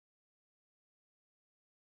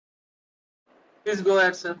Please go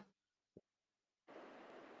ahead, sir.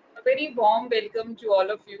 A very warm welcome to all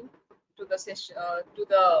of you to the session, to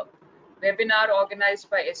the webinar organized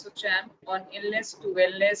by ASSOCHAM on illness to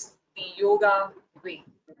wellness, the yoga way.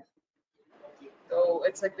 So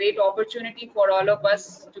it's a great opportunity for all of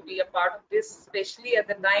us to be a part of this, especially at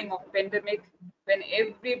the time of pandemic when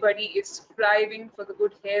everybody is striving for the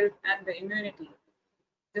good health and the immunity.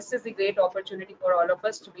 This is a great opportunity for all of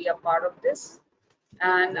us to be a part of this.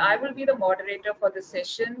 And I will be the moderator for the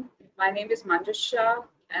session. My name is Manjusha,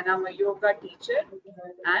 and I'm a yoga teacher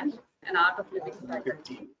and an art of living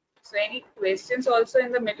faculty. So any questions also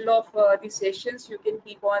in the middle of the sessions, you can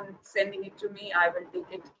keep on sending it to me. I will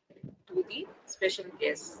take it to the special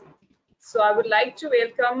guests. So I would like to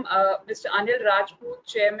welcome Mr. Anil Rajput,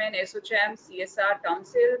 Chairman, ASSOCHAM CSR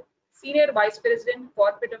Council, Senior Vice President,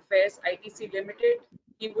 Corporate Affairs, ITC Limited.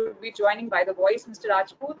 He would be joining by the voice. Mr.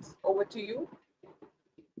 Rajput, over to you.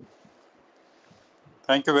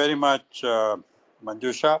 Thank you very much,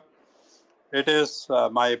 Manjusha. It is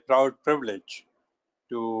my proud privilege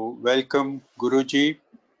to welcome Guruji,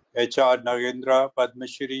 HR Nagendra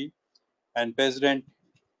Padmashri, and President,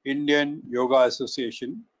 Indian Yoga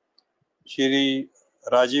Association, Shri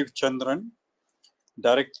Rajiv Chandran,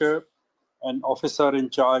 Director and Officer in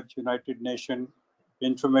Charge, United Nations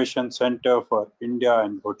Information Center for India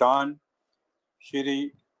and Bhutan,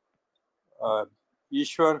 Shri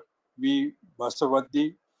Ishwar V.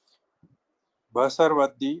 Basarvadi,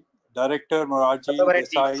 Director Morarji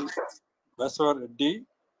Desai, Basarvadi,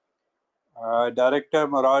 Director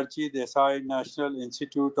Morarji Desai National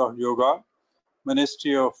Institute of Yoga,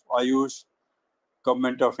 Ministry of Ayush,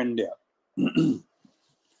 Government of India.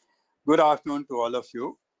 Good afternoon to all of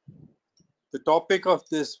you. The topic of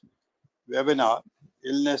this webinar,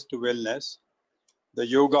 Illness to Wellness, the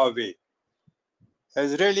Yoga Way,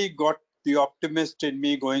 has really got the optimist in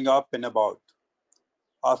me going up and about.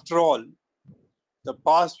 After all, the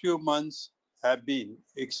past few months have been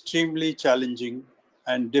extremely challenging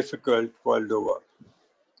and difficult world over.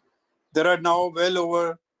 There are now well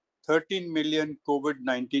over 13 million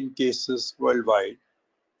COVID-19 cases worldwide,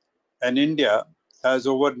 and India has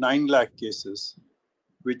over 9 lakh cases,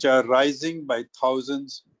 which are rising by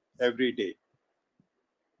thousands every day.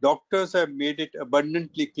 Doctors have made it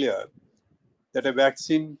abundantly clear that a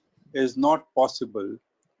vaccine is not possible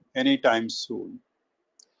anytime soon,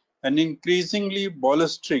 and increasingly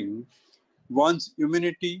bolstering one's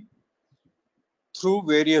immunity through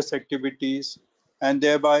various activities and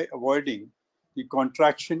thereby avoiding the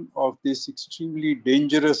contraction of this extremely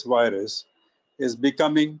dangerous virus is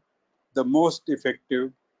becoming the most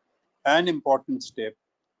effective and important step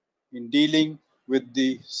in dealing with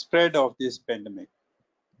the spread of this pandemic.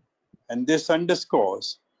 And this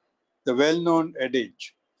underscores the well-known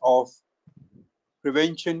adage of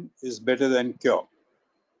prevention is better than cure.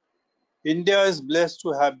 India is blessed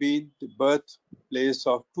to have been the birthplace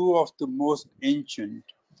of two of the most ancient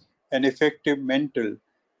and effective mental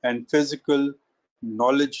and physical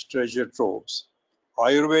knowledge treasure troves,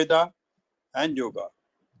 Ayurveda and Yoga.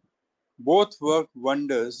 Both work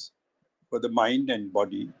wonders for the mind and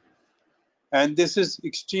body, and this is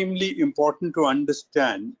extremely important to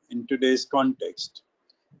understand in today's context,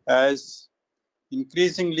 as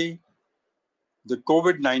increasingly the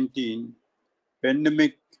COVID-19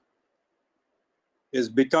 pandemic is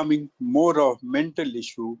becoming more of mental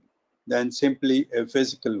issue than simply a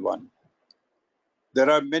physical one. There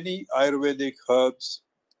are many Ayurvedic herbs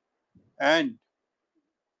and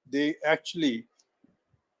they actually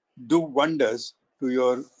do wonders to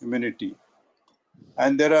your immunity.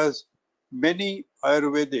 And there are many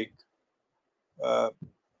Ayurvedic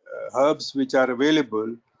herbs which are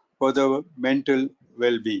available for the mental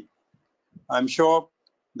well-being. I'm sure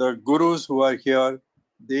the gurus who are here,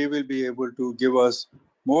 they will be able to give us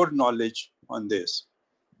more knowledge on this.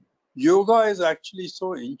 Yoga is actually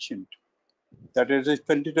so ancient that it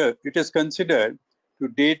is considered to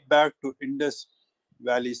date back to Indus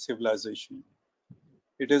Valley civilization.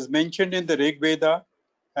 It is mentioned in the Rig Veda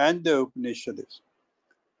and the Upanishads.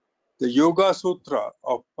 The Yoga Sutra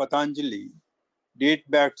of Patanjali date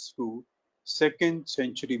back to 2nd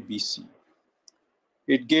century BC.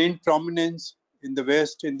 It gained prominence in the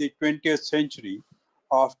West in the 20th century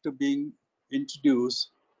after being introduced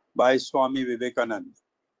by Swami Vivekananda.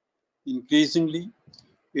 Increasingly,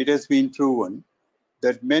 it has been proven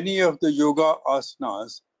that many of the yoga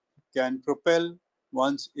asanas can propel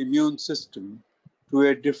one's immune system to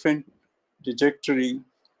a different trajectory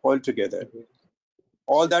altogether.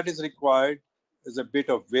 All that is required is a bit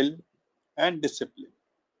of will and discipline.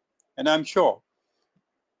 And I'm sure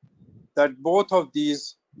that both of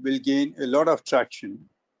these will gain a lot of traction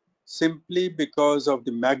simply because of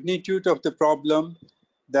the magnitude of the problem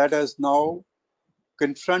that has now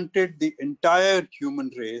confronted the entire human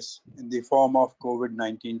race in the form of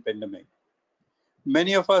COVID-19 pandemic.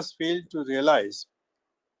 Many of us fail to realize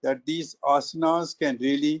that these asanas can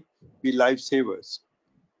really be lifesavers,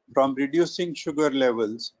 from reducing sugar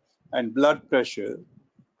levels and blood pressure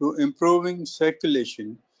to improving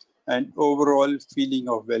circulation and overall feeling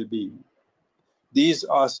of well-being. These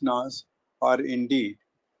asanas are indeed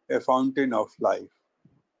a fountain of life.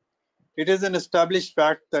 It is an established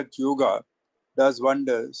fact that yoga does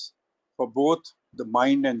wonders for both the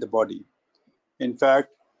mind and the body. In fact,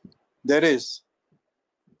 there is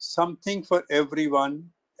something for everyone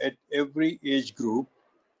at every age group,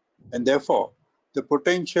 and therefore the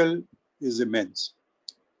potential is immense.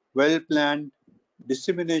 Well-planned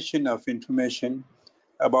dissemination of information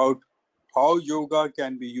about how yoga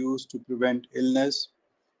can be used to prevent illness,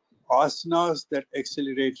 asanas that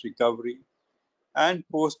accelerate recovery, and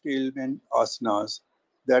post-ailment asanas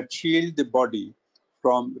that shield the body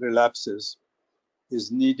from relapses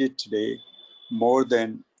is needed today more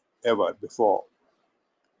than ever before.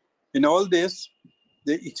 In all this,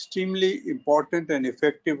 the extremely important and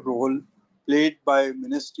effective role played by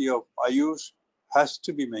Ministry of Ayush has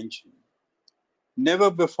to be mentioned.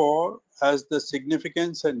 Never before has the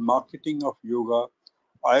significance and marketing of yoga,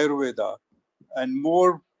 Ayurveda, and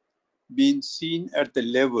more been seen at the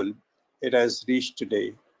level it has reached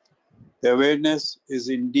today. The awareness is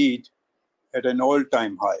indeed at an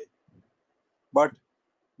all-time high. But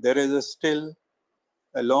there is still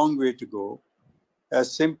a long way to go,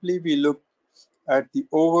 as simply we look at the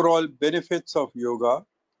overall benefits of yoga,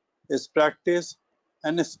 its practice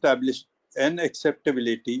and established and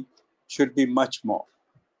acceptability should be much more.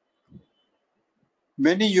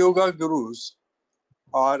 Many yoga gurus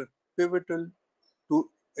are pivotal to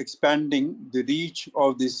expanding the reach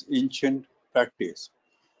of this ancient practice.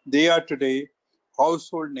 They are today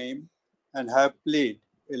household name and have played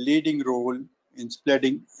a leading role in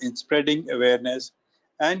spreading awareness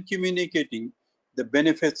and communicating the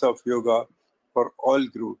benefits of yoga for all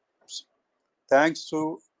groups. Thanks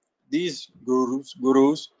to these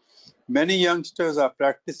gurus, many youngsters are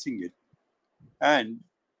practicing it, and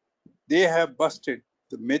they have busted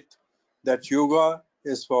the myth that yoga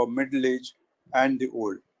is for middle-aged and the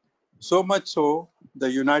old. So much so, the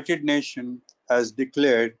United Nations has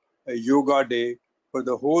declared a Yoga Day for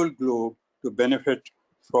the whole globe to benefit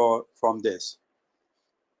from this.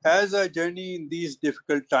 As our journey in these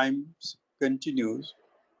difficult times continues,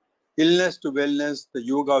 illness to wellness, the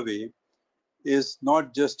yoga way, is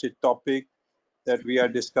not just a topic that we are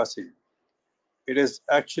discussing. It is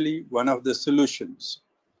actually one of the solutions,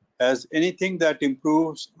 as anything that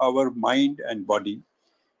improves our mind and body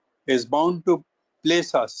is bound to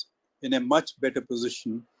place us in a much better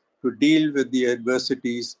position to deal with the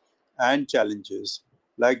adversities and challenges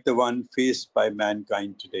like the one faced by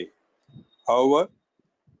mankind today. However,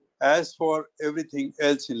 as for everything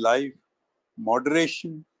else in life,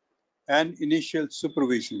 moderation and initial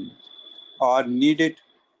supervision are needed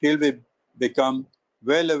till we become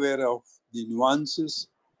well aware of the nuances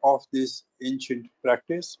of this ancient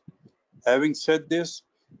practice. Having said this,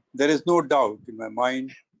 there is no doubt in my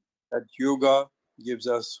mind that yoga gives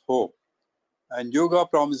us hope and yoga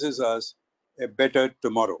promises us a better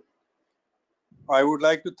tomorrow. I would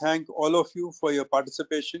like to thank all of you for your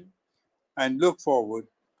participation and look forward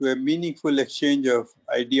to a meaningful exchange of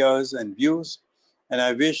ideas and views. And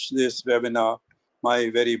I wish this webinar my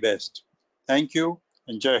very best. Thank you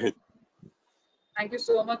and Jai Hind. Thank you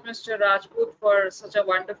so much, Mr. Rajput, for such a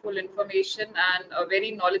wonderful information and a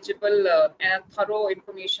very knowledgeable and thorough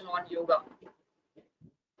information on yoga.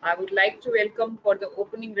 I would like to welcome for the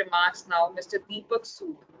opening remarks now Mr. Deepak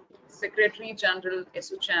Sood, Secretary General,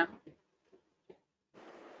 ASSOCHAM.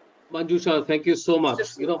 Manjusha, thank you so Mr. much.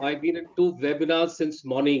 Sood. I've been in 2 webinars since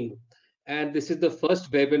morning, and this is the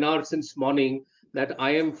first webinar since morning that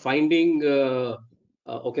I am finding.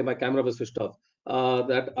 Okay, my camera was switched off.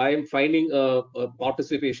 That I am finding a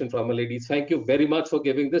participation from a lady. Thank you very much for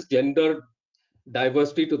giving this gender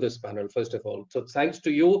diversity to this panel, first of all. So thanks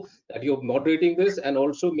to you that you're moderating this and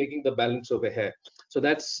also making the balance over here. So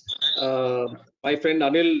that's my friend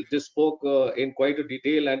Anil just spoke in quite a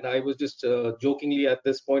detail, and I was just jokingly at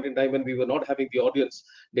this point in time when we were not having the audience,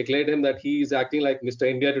 declared him that he is acting like Mr.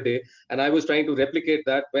 India today, and I was trying to replicate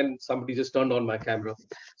that when somebody just turned on my camera.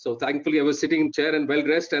 So thankfully I was sitting in chair and well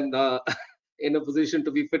dressed and in a position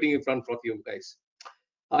to be fitting in front of you guys.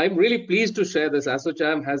 I'm really pleased to share this.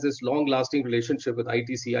 ASSOCHAM has this long-lasting relationship with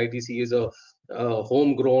ITC. ITC is a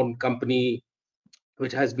homegrown company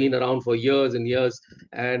which has been around for years and years,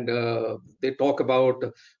 and they talk about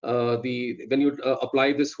when you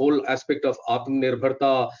apply this whole aspect of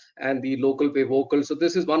Atmanirbharta and the local pay vocal. So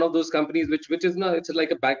this is one of those companies which is not, it's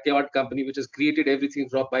like a backyard company which has created everything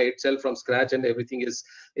by itself from scratch, and everything is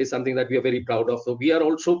something that we are very proud of. So we are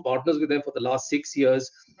also partners with them for the last 6 years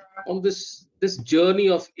on this journey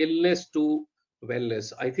of illness to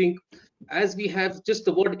wellness. I think as we have just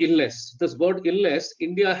the word illness, this word illness,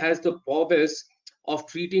 India has the prowess of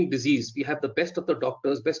treating disease. We have the best of the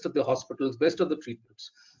doctors, best of the hospitals, best of the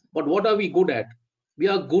treatments. But what are we good at? We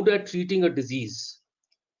are good at treating a disease,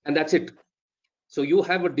 and that's it. So you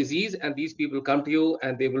have a disease, and these people come to you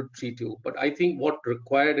and they will treat you. But I think what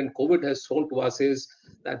required and COVID has shown to us is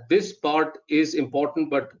that this part is important,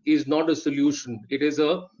 but is not a solution. It is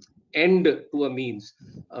a end to a means.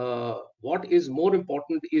 What is more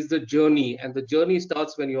important is the journey, and the journey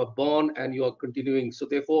starts when you are born and you are continuing. So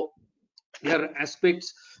therefore, there are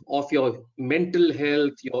aspects of your mental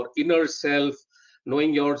health, your inner self,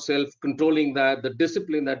 knowing yourself, controlling that, the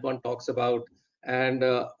discipline that one talks about. And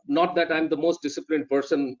not that I'm the most disciplined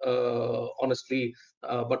person, honestly,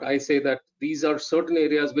 but I say that these are certain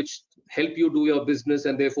areas which help you do your business.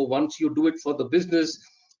 And therefore, once you do it for the business,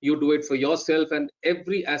 you do it for yourself, and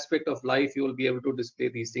every aspect of life you will be able to display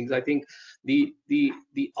these things. I think the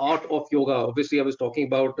art of yoga, obviously I was talking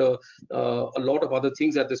about a lot of other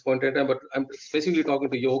things at this point in time, but I'm specifically talking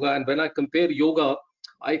to yoga. And when I compare yoga,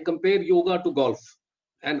 I compare yoga to golf.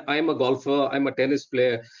 And I'm a golfer, I'm a tennis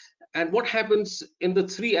player. And what happens in the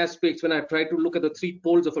three aspects when I try to look at the three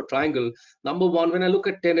poles of a triangle? Number one, when I look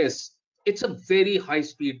at tennis, it's a very high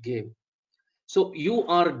speed game. So you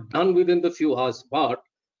are done within the few hours. But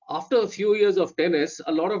after a few years of tennis,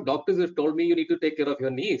 a lot of doctors have told me you need to take care of your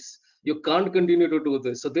knees. You can't continue to do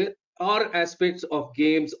this. So there are aspects of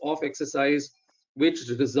games, of exercise, which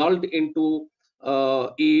result into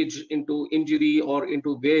age, into injury, or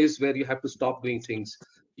into ways where you have to stop doing things.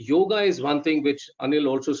 Yoga is one thing which Anil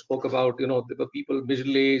also spoke about. You know, the people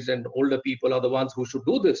middle aged and older people are the ones who should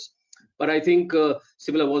do this. But I think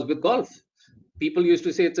similar was with golf. People used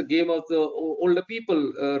to say it's a game of the older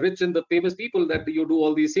people, rich and the famous people, that you do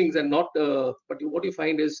all these things and not. But what you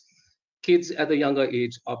find is kids at a younger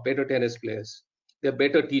age are better tennis players. They're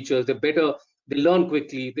better teachers. They're better. They learn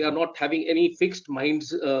quickly. They are not having any fixed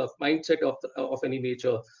mindset of any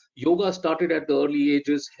nature. Yoga started at the early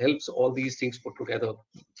ages, helps all these things put together.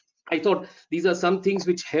 I thought these are some things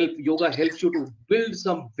which help. Yoga helps you to build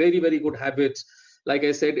some very, very good habits. Like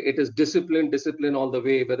I said, it is discipline all the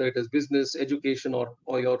way, whether it is business, education, or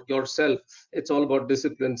yourself. It's all about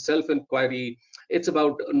discipline, self-inquiry. It's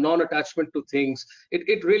about non-attachment to things.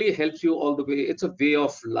 It really helps you all the way. It's a way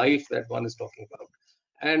of life that one is talking about.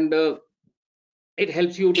 And it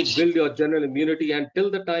helps you to build your general immunity. And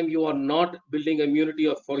till the time you are not building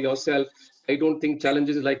immunity for yourself, I don't think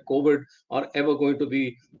challenges like COVID are ever going to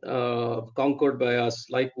be conquered by us.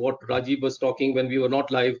 Like what Rajiv was talking when we were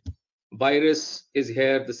not live, virus is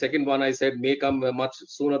here. The second one I said may come much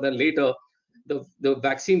sooner than later. The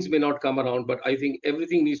vaccines may not come around, but I think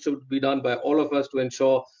everything needs to be done by all of us to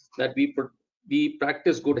ensure that we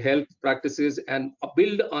practice good health practices and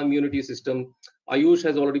build our immunity system. Ayush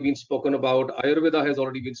has already been spoken about. Ayurveda has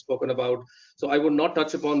already been spoken about. So I would not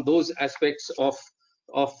touch upon those aspects of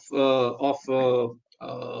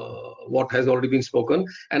what has already been spoken.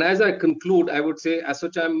 And as I conclude, I would say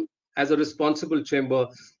ASSOCHAM, as a responsible chamber,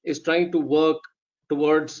 is trying to work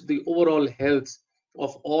towards the overall health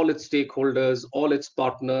of all its stakeholders, all its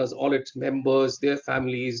partners, all its members, their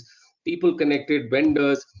families, people connected,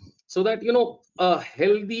 vendors, so that a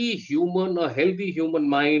healthy human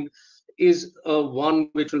mind is one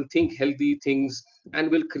which will think healthy things and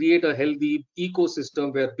will create a healthy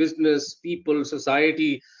ecosystem where business, people,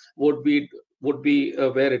 society would be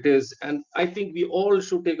where it is. And I think we all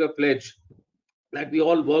should take a pledge that we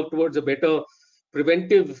all work towards a better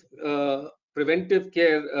preventive preventive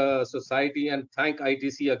care society, and thank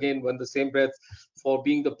ITC again when the same breath for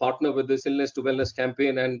being the partner with this illness to wellness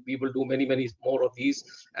campaign, and we will do many more of these.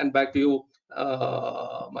 And back to you,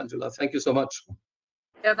 Manjula. Thank you so much.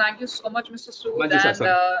 Yeah, thank you so much, Mr. Sood. Manjusha, And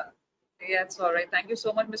sorry. yeah, it's all right. Thank you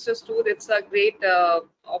so much, Mr. Sood. It's a great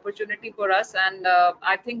opportunity for us, and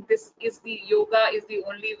I think this is the yoga is the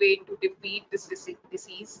only way to defeat this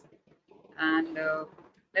disease. And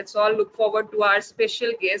let's all look forward to our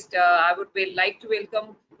special guest. I would like to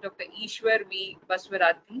welcome Dr. Ishwar V.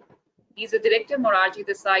 Baswarathi. He's a director, Morarji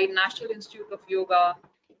Desai, National Institute of Yoga,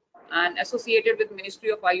 and associated with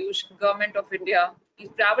Ministry of Ayush, Government of India. He's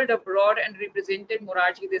traveled abroad and represented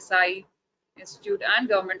Morarji Desai Institute and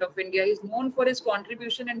Government of India. He's known for his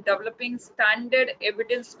contribution in developing standard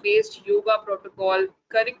evidence-based yoga protocol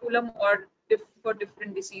curriculum or for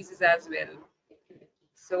different diseases as well.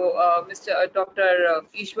 So, Mr. Dr.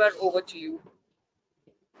 Ishwar, over to you.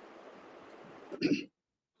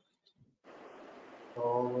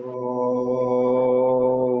 Om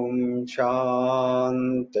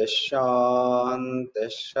Shanti Shanti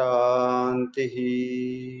Shanti.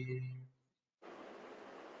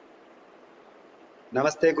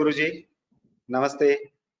 Namaste Guruji. Namaste.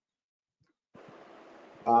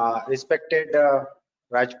 Respected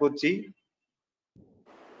Rajput ji,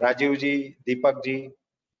 Rajiv ji, Deepak ji,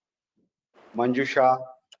 Manjusha,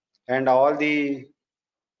 and all the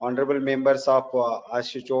honorable members of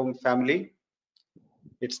ASSOCHAM family.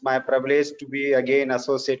 It's my privilege to be again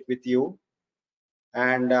associate with you.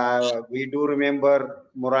 And we do remember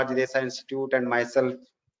Morarji Desai Institute and myself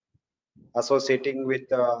associating with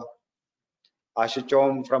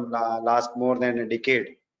ASSOCHAM from last more than a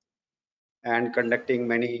decade and conducting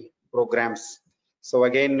many programs. So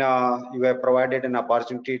again, you have provided an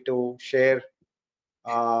opportunity to share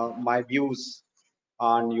my views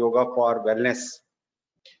on yoga for wellness.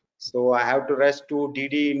 So I have to rush to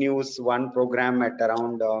DD News 1 program at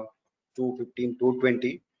around 2:15,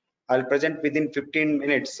 2:20. I'll present within 15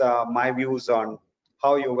 minutes my views on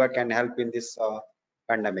how yoga can help in this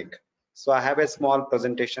pandemic. So I have a small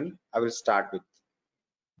presentation I will start with.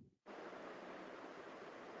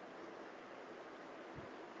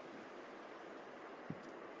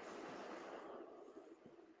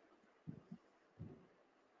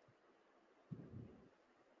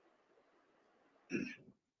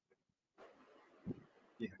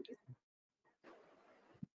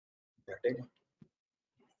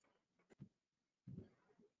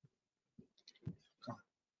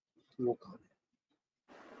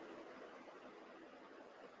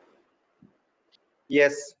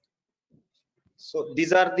 Yes. So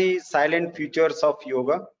these are the silent features of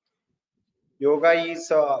yoga. Yoga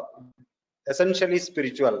is essentially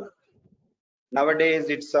spiritual. Nowadays,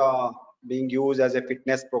 it's being used as a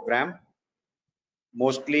fitness program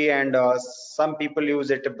mostly, and some people use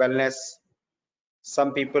it to wellness.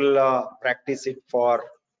 Some people practice it for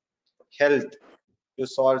health to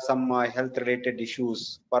solve some health-related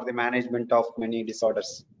issues for the management of many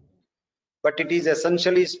disorders. But it is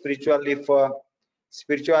essentially spiritual. If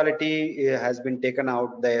spirituality has been taken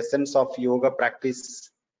out, the essence of yoga practice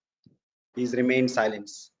is remain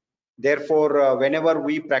silence. Therefore, whenever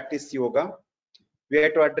we practice yoga, we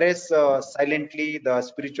have to address silently the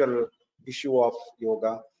spiritual issue of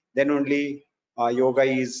yoga. Then only yoga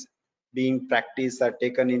is being practiced or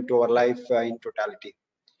taken into our life in totality.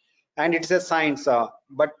 And it's a science,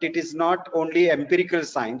 but it is not only empirical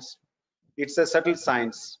science, it's a subtle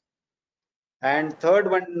science. And third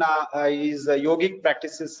one is yogic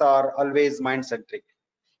practices are always mind centric.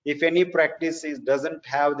 If any practice doesn't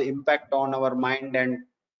have the impact on our mind and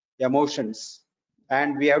emotions,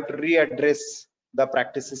 and we have to readdress the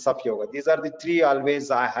practices of yoga. These are the three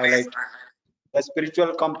always I highlight: the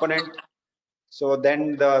spiritual component, so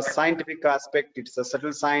then the scientific aspect, it's a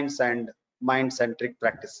subtle science, and mind centric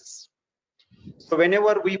practices. So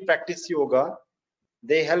whenever we practice yoga,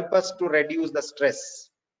 they help us to reduce the stress.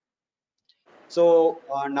 So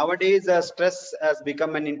nowadays stress has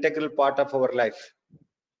become an integral part of our life.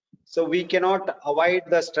 So we cannot avoid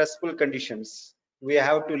the stressful conditions. We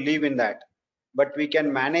have to live in that. But we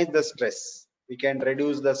can manage the stress. We can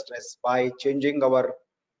reduce the stress by changing our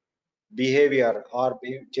behavior or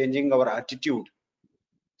changing our attitude.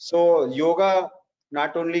 So yoga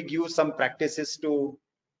not only gives some practices to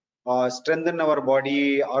strengthen our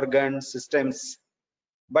body, organs, systems,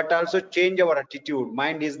 but also change our attitude.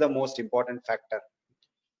 Mind is the most important factor.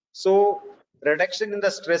 So reduction in the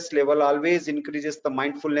stress level always increases the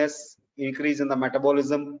mindfulness, increase in the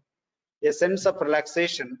metabolism, a sense of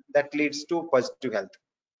relaxation that leads to positive health.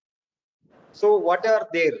 So what are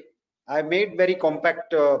there? I made very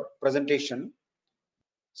compact presentation.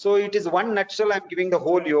 So it is one nutshell. I'm giving the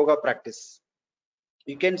whole yoga practice.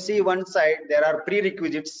 You can see one side there are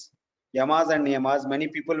prerequisites, yamas and niyamas. Many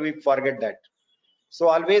people we forget that. So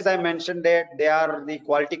always I mentioned that they are the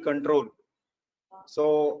quality control.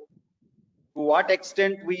 So to what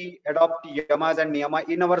extent we adopt yamas and niyama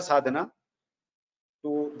in our sadhana,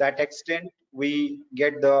 to that extent we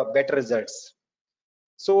get the better results.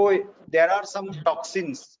 So there are some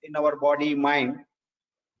toxins in our body, mind,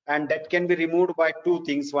 and that can be removed by two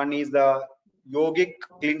things. One is the yogic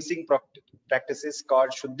cleansing practices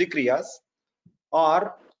called Shuddhi Kriyas,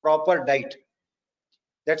 or proper diet.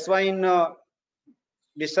 That's why in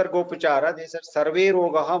Nisargopachara they said Sarve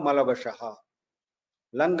Rogaha Malavashaha.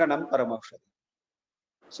 Langanam paramaushadhi.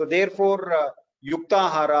 So therefore,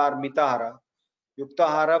 yuktahara or mitahara,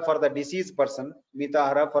 yuktahara for the diseased person,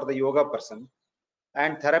 mitahara for the yoga person,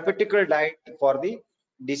 and therapeutical diet for the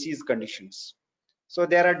disease conditions. So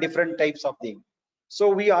there are different types of things. So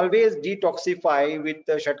we always detoxify with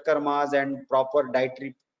the shatkarmas and proper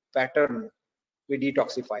dietary pattern. We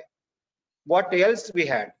detoxify. What else we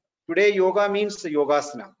had? Today yoga means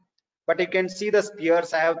yogasana. But you can see the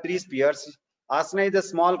spheres. I have 3 spheres. Asana is a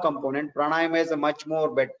small component. Pranayama is a much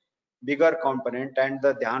more bigger component, and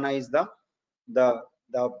the dhyana is the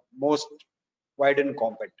most widened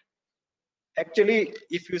component. Actually,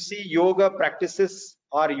 if you see yoga practices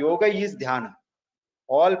or yoga is dhyana,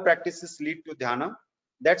 all practices lead to dhyana.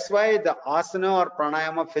 That's why the asana or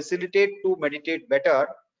pranayama facilitate to meditate better.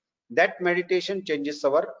 That meditation changes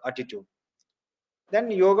our attitude. Then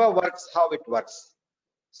yoga works how it works.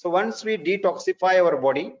 So once we detoxify our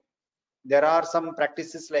body, there are some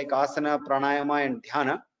practices like asana, pranayama, and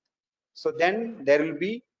dhyana. So then there will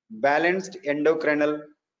be balanced endocrinal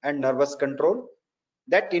and nervous control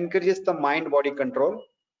that encourages the mind body control,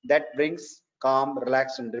 that brings calm,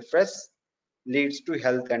 relax, and refresh, leads to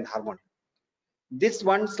health and harmony. This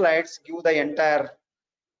one slides give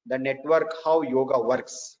the network how yoga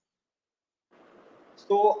works.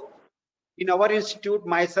 So in our institute,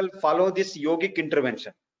 myself follow this yogic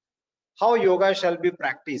intervention, how yoga shall be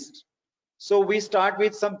practiced. So we start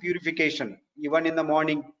with some purification. Even in the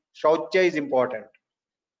morning, shaucha is important.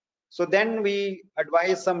 So then we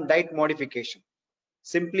advise some diet modification.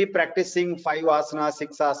 Simply practicing 5 asana,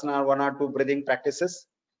 6 asana, 1 or 2 breathing practices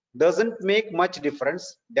doesn't make much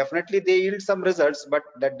difference. Definitely they yield some results, but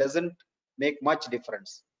that doesn't make much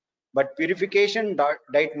difference. But purification,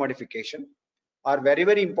 diet modification are very,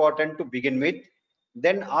 very important to begin with.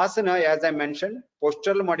 Then asana, as I mentioned,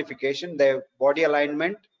 postural modification, the body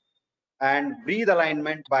alignment, and breathe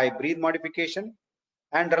alignment by breathe modification,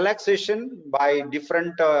 and relaxation by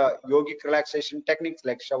different yogic relaxation techniques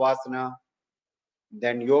like shavasana,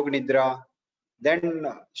 then yoga nidra, then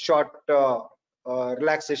short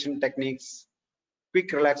relaxation techniques,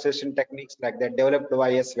 quick relaxation techniques like that developed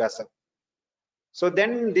by S. Vyasa. So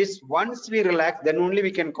then this, once we relax, then only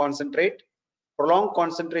we can concentrate. Prolonged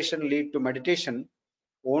concentration lead to meditation.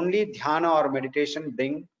 Only dhyana or meditation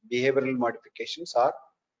bring behavioral modifications, or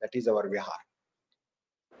that is our vihar.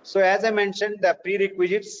 So as I mentioned, the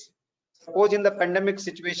prerequisites, suppose in the pandemic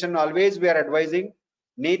situation, always we are advising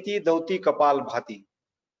neti, dauti, kapal, bhati.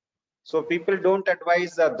 So people don't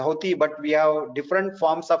advise dhauti, but we have different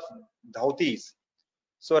forms of dhautis.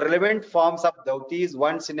 So relevant forms of dhautis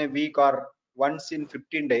once in a week or once in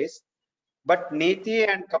 15 days. But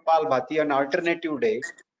neti and kapal bhati an alternative day.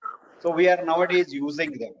 So we are nowadays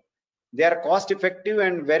using them. They are cost effective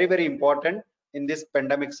and very, very important in this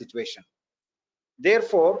pandemic situation.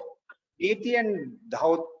 Therefore, neti,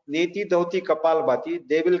 dhauti, kapal bhati,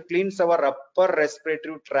 they will cleanse our upper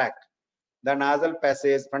respiratory tract. The nasal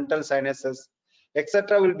passage, frontal sinuses,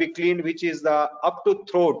 etc. will be cleaned, which is the up to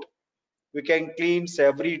throat. We can cleanse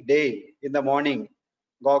every day in the morning,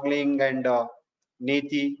 goggling and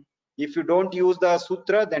neti. If you don't use the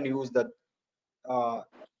sutra, then use the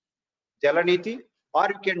jalaniti, or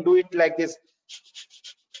you can do it like this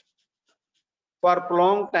for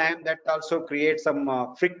prolonged time. That also creates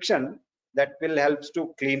some friction that will helps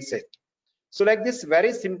to cleanse it. So like this,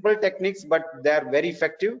 very simple techniques, but they are very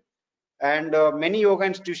effective. And many yoga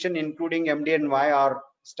institutions, including MDNY, are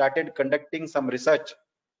started conducting some research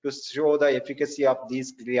to show the efficacy of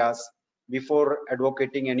these kriyas before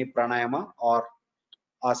advocating any pranayama or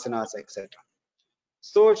asanas, etc.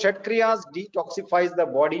 So Shat kriyas detoxifies the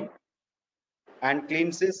body and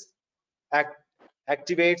cleanses,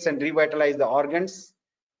 activates and revitalize the organs,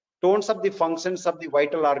 tones up the functions of the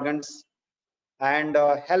vital organs, and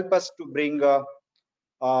help us to bring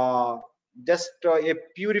just a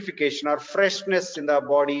purification or freshness in the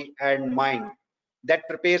body and mind that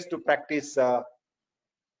prepares to practice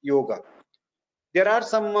yoga. There are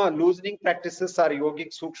some loosening practices or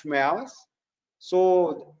yogic sukshmayas.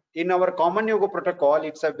 So in our common yoga protocol,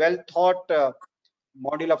 it's a well thought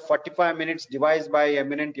module of 45 minutes devised by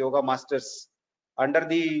eminent yoga masters under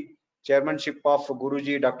the chairmanship of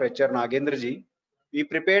Guruji Dr. H.R. Nagendraji. We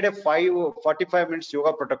prepared a 45 minutes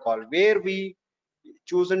yoga protocol where we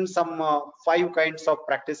chosen some 5 kinds of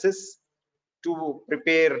practices to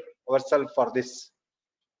prepare ourselves for this.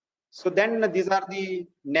 So then these are the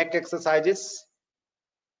neck exercises,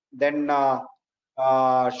 then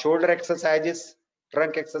shoulder exercises,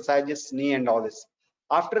 trunk exercises, knee, and all this.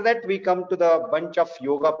 After that, we come to the bunch of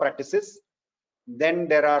yoga practices. Then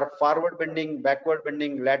there are forward bending, backward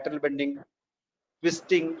bending, lateral bending,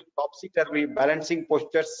 twisting, topsy-turvy, balancing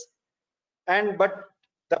postures. And but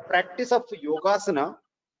the practice of yogasana,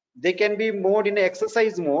 they can be mode in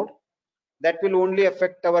exercise mode that will only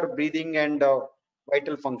affect our breathing and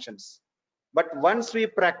vital functions. But once we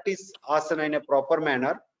practice asana in a proper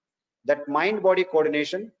manner, that mind body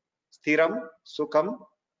coordination, sthiram, sukham,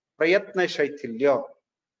 prayatna, shaithilya.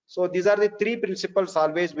 So these are the three principles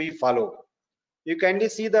always we follow. You kindly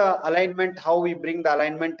see the alignment, how we bring the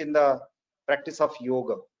alignment in the practice of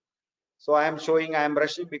yoga. So I am showing, I am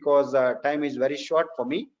rushing because time is very short for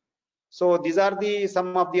me. So these are the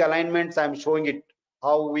some of the alignments I'm showing it,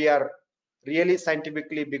 how we are really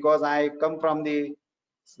scientifically, because I come from the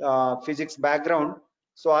physics background.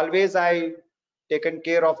 So always I taken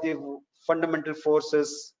care of the fundamental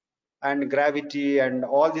forces and gravity and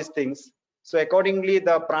all these things. So accordingly,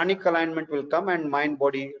 the pranic alignment will come and mind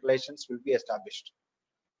body relations will be established.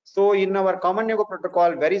 So in our common yoga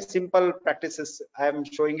protocol, very simple practices I am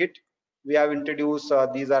showing it. We have introduced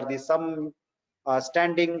these are the some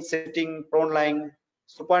standing, sitting, prone lying,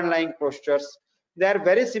 supine lying postures. They are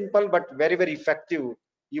very simple but very effective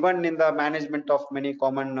even in the management of many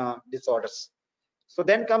common disorders. So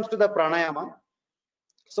then comes to the pranayama.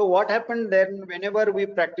 So what happened then whenever we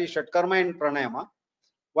practice Shatkarma in pranayama,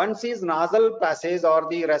 once his nasal passage or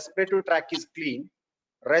the respiratory tract is clean,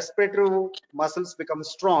 respiratory muscles become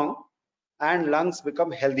strong and lungs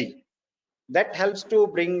become healthy. That helps to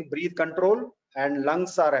bring breathe control, and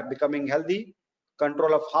lungs are becoming healthy.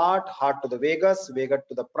 Control of heart, heart to the vagus, vagus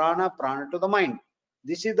to the prana, prana to the mind.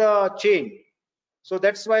 This is the chain. So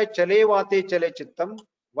that's why chale vate chale chittam.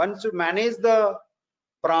 Once you manage the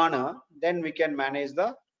prana, then we can manage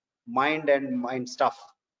the mind and mind stuff.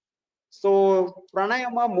 So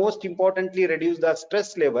pranayama most importantly reduce the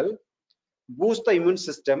stress level, boost the immune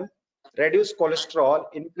system, reduce cholesterol,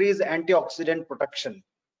 increase antioxidant protection,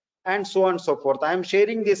 and so on and so forth. I am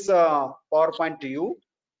sharing this PowerPoint to you.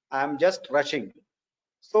 I am just rushing.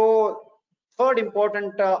 So third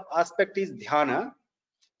important aspect is dhyana.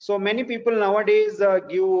 So many people nowadays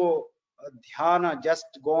give dhyana, just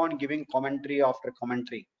go on giving commentary after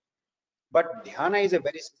commentary. But dhyana is a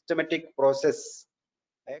very systematic process,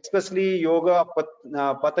 especially yoga,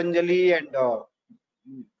 Patanjali and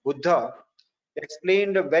Buddha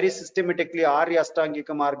explained very systematically Arya Ashtangika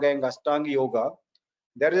Marga and Ashtanga Yoga.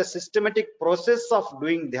 There is a systematic process of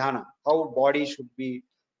doing dhyana, how body should be,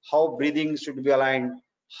 how breathing should be aligned,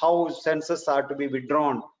 how senses are to be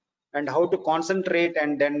withdrawn, and how to concentrate,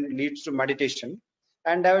 and then leads to meditation.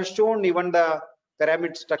 And I have shown even the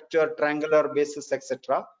pyramid structure, triangular basis,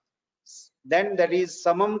 etc. Then there is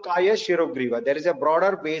samam kaya shirogriva. There is a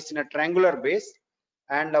broader base in a triangular base,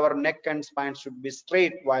 and our neck and spine should be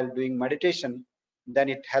straight while doing meditation. Then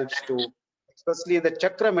it helps to, especially in the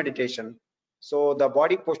chakra meditation. So the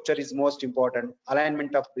body posture is most important.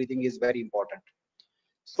 Alignment of breathing is very important.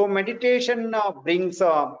 So meditation brings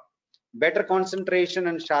better concentration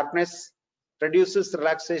and sharpness, reduces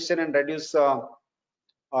relaxation and reduce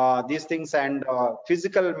these things, and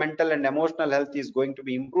physical, mental and emotional health is going to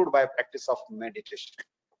be improved by practice of meditation.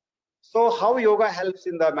 So how yoga helps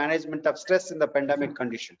in the management of stress in the pandemic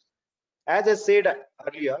conditions? As I said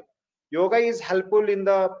earlier, yoga is helpful in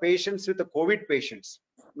the patients with the COVID patients.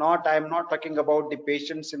 Not, I am not talking about the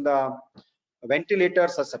patients in the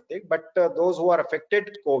ventilators or something, but those who are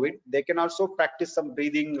affected COVID, they can also practice some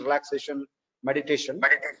breathing, relaxation, meditation,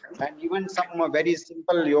 and even some very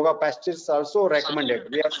simple yoga postures also recommended.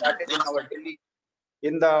 We have started in our Delhi,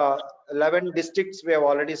 in the 11 districts, we have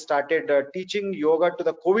already started teaching yoga to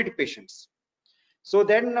the COVID patients. So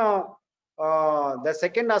then the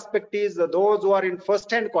second aspect is those who are in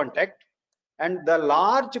first-hand contact, and the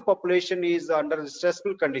large population is under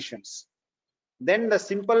stressful conditions. Then the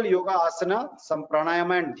simple yoga asana, some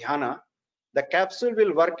pranayama and dhyana, the capsule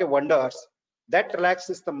will work wonders. That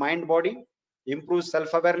relaxes the mind body, improves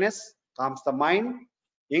self-awareness, calms the mind,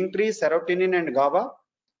 increase serotonin and GABA,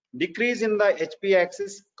 decrease in the HP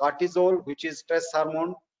axis, cortisol, which is stress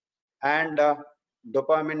hormone, and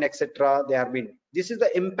dopamine, etc. They have been. This is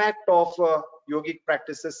the impact of yogic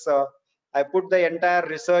practices. I put the entire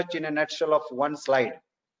research in a nutshell of one slide.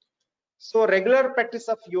 So regular practice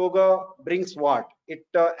of yoga brings what? It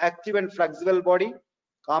active and flexible body,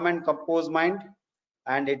 calm and composed mind,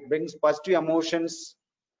 and it brings positive emotions,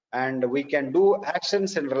 and we can do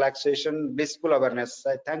actions and relaxation, blissful awareness.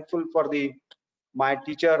 I'm thankful for the my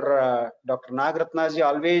teacher, Dr. Nagratnaji,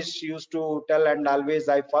 always used to tell, and always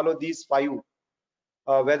I follow these 5,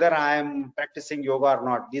 whether I am practicing yoga or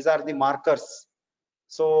not. These are the markers.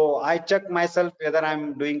 So I check myself whether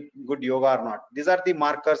I'm doing good yoga or not. These are the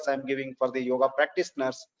markers I'm giving for the yoga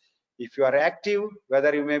practitioners. If you are active,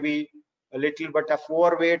 whether you may be a little bit of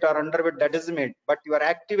overweight or underweight, that doesn't matter. But you are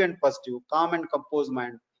active and positive, calm and composed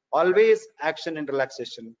mind, always action and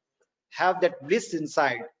relaxation, have that bliss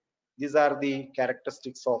inside. These are the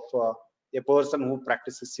characteristics of a person who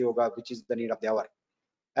practices yoga, which is the need of the hour.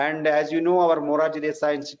 And as you know, our Moraji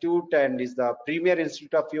Desai Institute and is the premier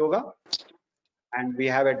institute of yoga, and we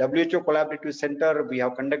have a WHO collaborative center. We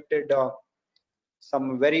have conducted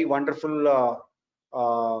some very wonderful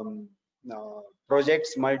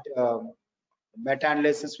projects,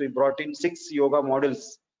 meta-analysis. We brought in 6 yoga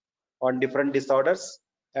models on different disorders,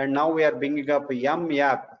 and now we are bringing up Yum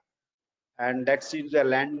Yap, and that's a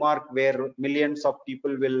landmark where millions of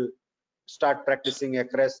people will start practicing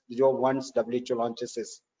across the job once WHO launches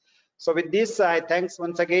this. So with this, I thanks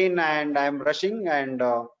once again, and I'm rushing, and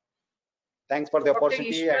thanks for the Dr.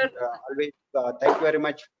 opportunity, Ishwar, and always thank you very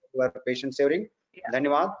much for your patience sharing. yeah,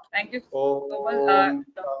 Dhanyavad. thank you so much.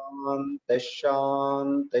 Om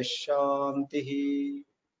Shanti Shanti.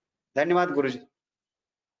 Dhanyavad, Guruji.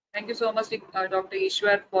 Thank you so much, Dr.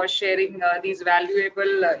 Ishwar, for sharing these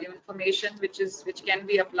valuable information, which can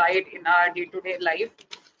be applied in our day-to-day life.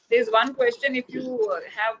 There's one question, if you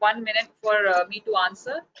have 1 minute for me to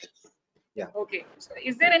answer. Yeah. Okay. So,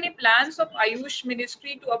 is there any plans of Ayush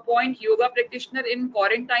Ministry to appoint yoga practitioner in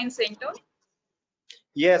quarantine center?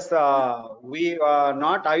 Yes, we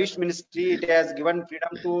not Ayush Ministry. It has given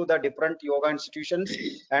freedom to the different yoga institutions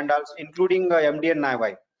and also including MD and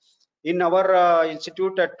NIY. In our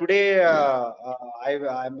institute today,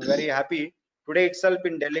 I'm very happy. Today itself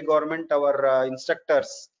in Delhi government, our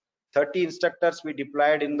instructors, 30 instructors we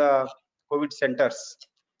deployed in the COVID centers.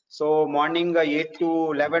 So morning 8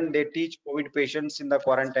 to 11, they teach COVID patients in the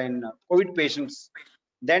quarantine, COVID patients.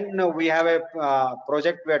 Then we have a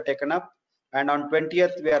project we are taken up, and on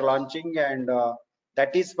 20th we are launching, and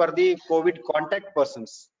that is for the COVID contact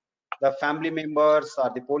persons, the family members or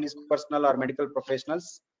the police personnel or medical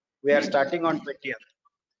professionals. We are starting on 20th,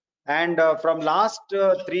 and from last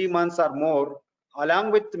 3 months or more,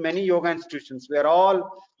 along with many yoga institutions, we are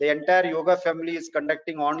all, the entire yoga family is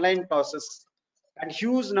conducting online classes, and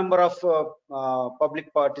huge number of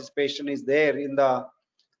public participation is there in the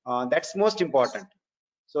that's most important.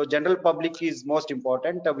 So general public is most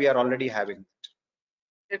important. We are already having.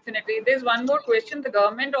 Definitely. There's one more question. The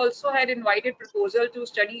government also had invited proposal to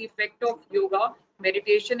study effect of yoga,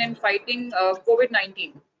 meditation in fighting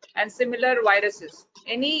COVID-19 and similar viruses.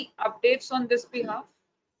 Any updates on this behalf?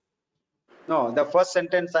 No, the first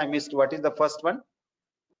sentence I missed. What is the first one?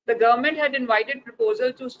 The government had invited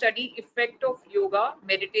proposal to study effect of yoga,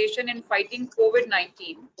 meditation in fighting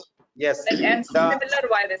COVID-19 Yes. and The similar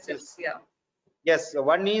viruses. yes. Yeah. Yes,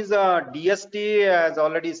 one is DST has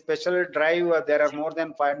already special drive. There are more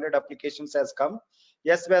than 500 applications has come.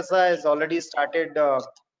 Yes, Vesa has already started.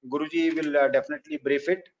 Guruji will definitely brief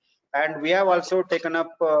it. And we have also taken up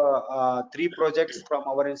 3 projects from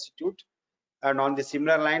our institute. And on the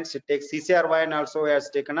similar lines, it takes CCRY and also has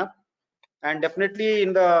taken up. And definitely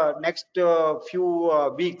in the next few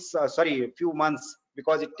weeks, few months,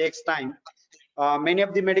 because it takes time. Many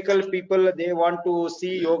of the medical people, they want to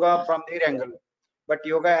see yoga from their angle, but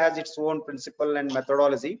yoga has its own principle and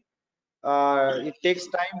methodology. It takes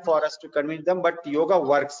time for us to convince them, but yoga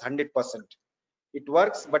works 100%. It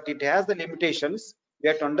works, but it has the limitations. We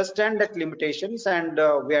have to understand that limitations, and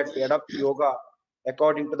we have to adopt yoga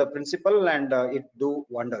according to the principle, and it do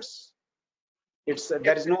wonders. It's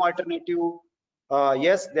there is no alternative.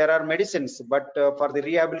 Yes, there are medicines, but for the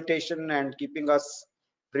rehabilitation and keeping us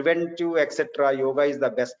preventive, etc., yoga is the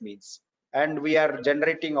best means. And we are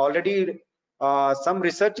generating already some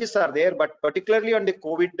researches are there, but particularly on the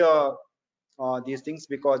COVID these things,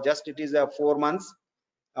 because just it is 4 months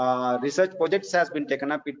research projects has been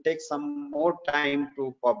taken up. It takes some more time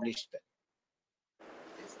to publish them.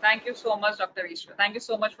 Thank you so much, Dr. Ishwar. Thank you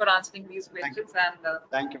so much for answering these questions.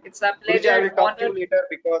 Thank you. It's a Guruji, I will pleasure, talk to honor. you later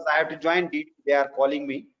because I have to join. They are calling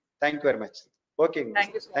me. Thank you very much. Okay. Guruji.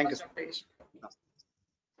 Thank you so Thank much, you. Dr. Ishwar.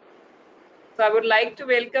 So I would like to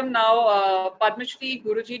welcome now Padma Shri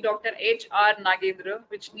Guruji Dr. H.R. Nagendra,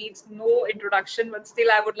 which needs no introduction, but still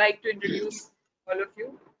I would like to introduce all of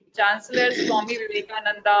you. Chancellor Swami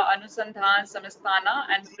Vivekananda Anusandhan Samastana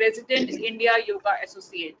and President India Yoga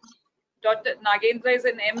Associate. Dr. Nagendra is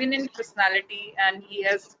an eminent personality and he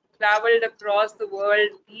has traveled across the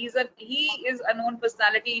world. He is a known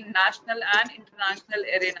personality in national and international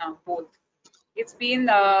arena, both. It's been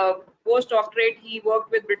postdoctorate. He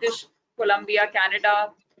worked with British Columbia,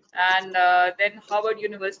 Canada, and then Harvard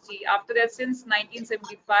University. After that, since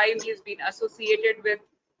 1975, he's been associated with,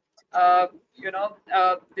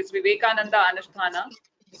 this Vivekananda Anusthana.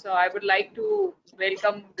 So I would like to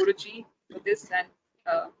welcome Guruji for this and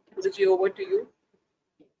Guruji, over to you.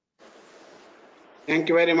 Thank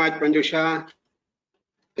you very much, Manjusha.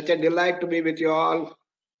 Such a delight to be with you all,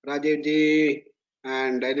 Rajiv ji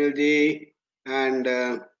and Anil ji and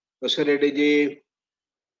Vasureddy ji,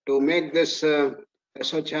 to make this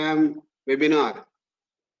ASSOCHAM webinar.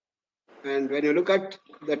 And when you look at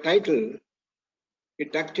the title,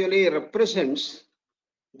 it actually represents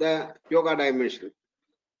the yoga dimension.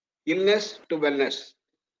 Illness to wellness.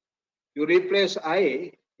 You replace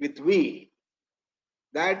I with we.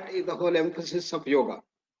 That is the whole emphasis of yoga.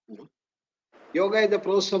 Yoga is the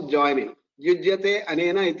process of joining. Yujyate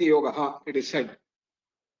anena iti yoga, it is said.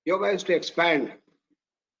 Yoga is to expand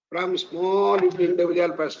from small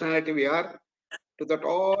individual personality we are to that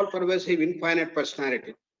all-pervasive infinite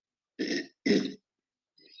personality.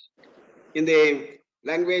 In the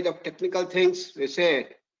language of technical things, we say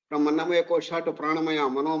from Annamaya Kosha to Pranamaya,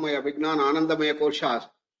 Manomaya, Vijnana, Anandamaya Koshas.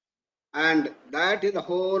 And that is the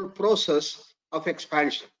whole process of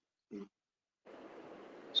expansion.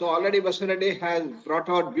 So already Vasureddy has brought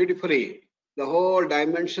out beautifully the whole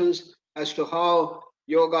dimensions as to how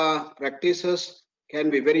yoga practices can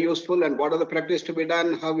be very useful and what are the practice to be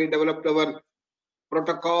done, how we developed our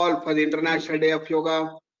protocol for the International Day of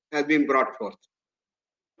Yoga has been brought forth.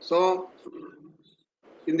 So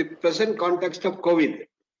in the present context of COVID,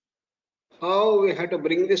 how we had to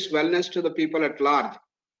bring this wellness to the people at large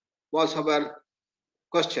was our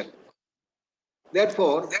question.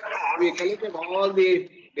 Therefore, we collected all the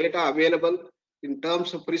data available in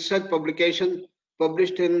terms of research publication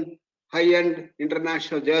published in high-end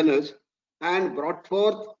international journals and brought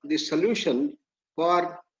forth the solution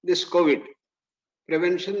for this COVID,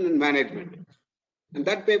 prevention and management. And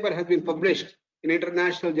that paper has been published in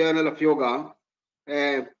International Journal of Yoga,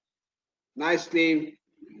 a nicely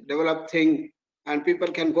developed thing, and people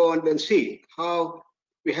can go and then see how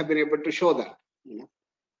we have been able to show that.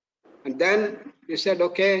 And then we said,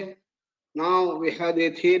 okay, now we have the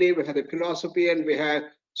theory, we have the philosophy, and we have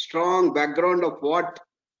strong background of what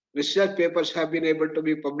research papers have been able to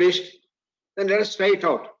be published. Then let us try it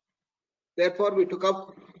out. Therefore, we took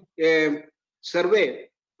up a survey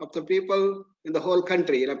of the people in the whole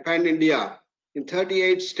country, in pan-India, in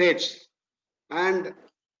 38 states. And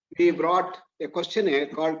we brought a questionnaire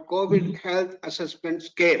called COVID Health Assessment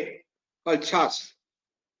Scale, called CHAS.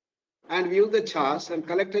 And we used the CHAS and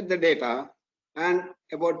collected the data, and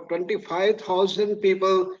about 25,000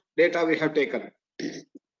 people data we have taken.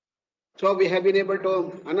 So we have been able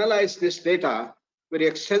to analyze this data very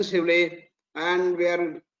extensively, and we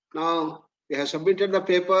have submitted the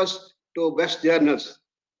papers to best journals.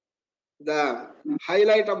 The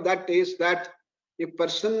highlight of that is that if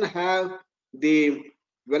person have the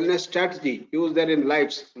wellness strategy used there in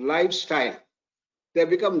lifestyle, they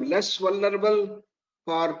become less vulnerable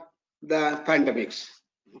for the pandemics.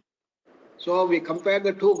 So we compare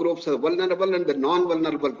the two groups, the vulnerable and the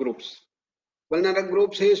non-vulnerable groups. Vulnerable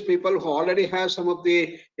groups is people who already have some of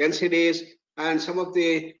the NCDs and some of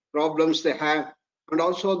the problems they have, and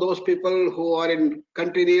also those people who are in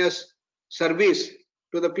continuous service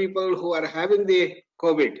to the people who are having the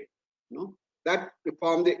COVID. That we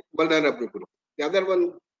form the vulnerable group. The other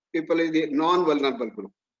one people is the non-vulnerable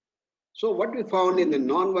group. So what we found in the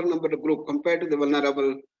non-vulnerable group compared to the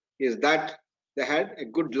vulnerable is that they had a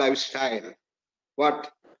good lifestyle.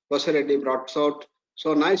 What Vasureddy brought out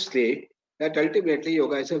so nicely, that ultimately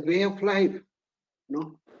yoga is a way of life.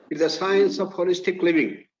 It's a science of holistic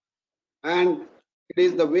living. And it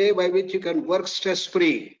is the way by which you can work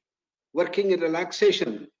stress-free. Working in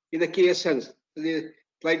relaxation is the key essence,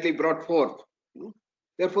 slightly brought forth.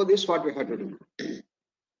 Therefore, this is what we have to do.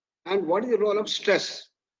 And what is the role of stress?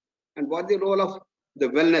 And what is the role of the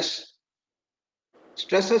wellness?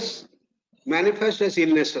 Stresses manifest as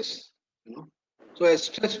illnesses. So a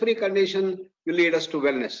stress-free condition will lead us to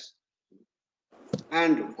wellness.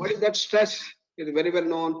 And what is that stress? It is very well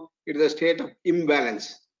known. It is a state of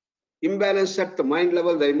imbalance. Imbalance at the mind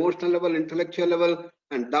level, the emotional level, intellectual level,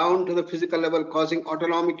 and down to the physical level, causing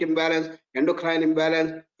autonomic imbalance, endocrine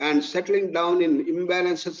imbalance, and settling down in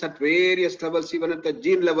imbalances at various levels, even at the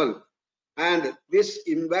gene level. And this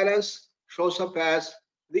imbalance shows up as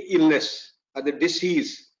the illness or the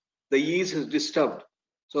disease. The yeast is disturbed,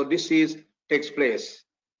 so disease takes place.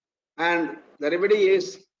 And the remedy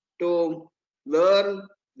is to learn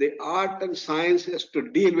the art and sciences to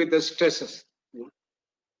deal with the stresses.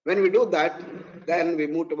 When we do that, then we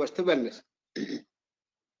move towards the wellness.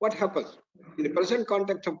 What happens? In the present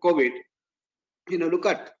context of COVID, look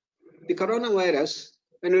at the coronavirus,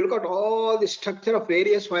 when you look at all the structure of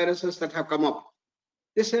various viruses that have come up,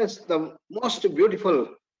 this is the most beautiful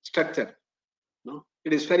structure.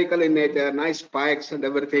 It is spherical in nature, nice spikes and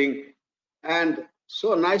everything, and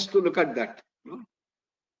so nice to look at that.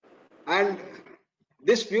 And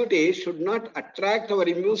this beauty should not attract our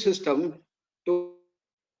immune system to.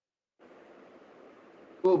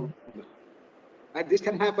 And this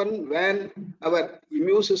can happen when our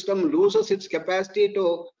immune system loses its capacity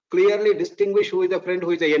to clearly distinguish who is a friend,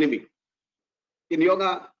 who is the enemy. In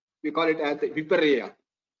yoga, we call it as the viparya.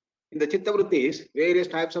 In the chitta vrittis, various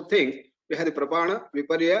types of things, we have the prapana,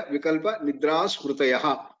 viparya, vikalpa, nidra,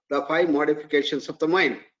 smrutayaha, the 5 modifications of the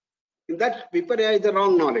mind. In that, viparya is the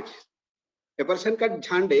wrong knowledge. A person can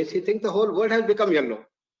jhandes, he thinks the whole world has become yellow.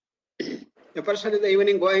 A person in the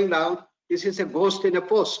evening going down, he sees a ghost in a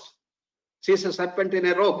post, sees a serpent in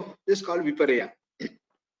a rope. This is called viparya,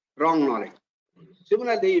 wrong knowledge.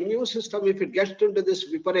 Similarly, the immune system, if it gets into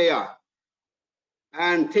this viparya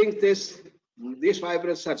and thinks these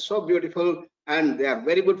viruses are so beautiful and they are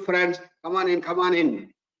very good friends, come on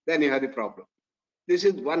in, then you have the problem. This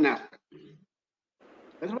is one aspect.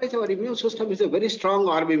 Otherwise, our immune system is a very strong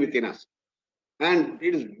army within us, and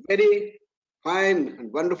it is very fine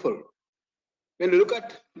and wonderful. When you look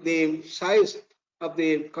at the size of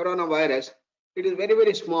the coronavirus, it is very,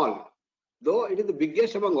 very small. Though it is the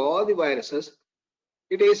biggest among all the viruses,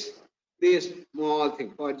 it is this small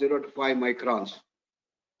thing, 0.0 to 5 microns.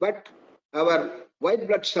 But our white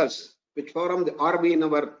blood cells, which form the army in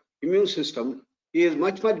our immune system, is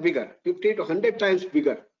much, much bigger, 50 to 100 times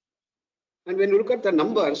bigger. And when you look at the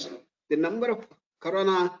numbers, the number of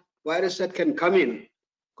coronavirus that can come in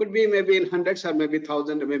could be maybe in hundreds or maybe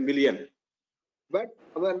thousand or maybe million. But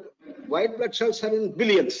our white blood cells are in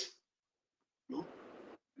billions.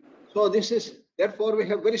 So this is, therefore, we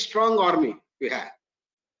have very strong army we have.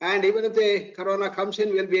 And even if the corona comes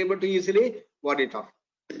in, we'll be able to easily ward it off.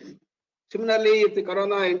 Similarly, if the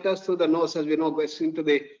corona enters through the nose, as we know, goes into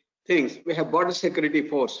the things, we have border security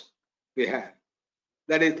force. We have.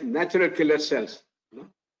 That is natural killer cells.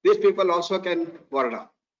 These people also can ward off.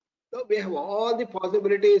 So we have all the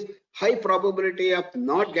possibilities, high probability of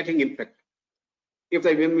not getting infected if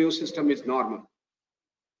the immune system is normal.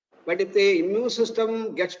 But if the immune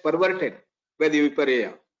system gets perverted by the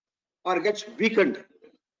viparya or gets weakened,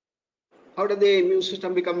 how does the immune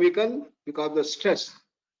system become weakened? Because of the stress.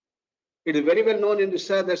 It is very well known in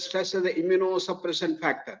research that stress is the immunosuppressant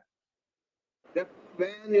factor.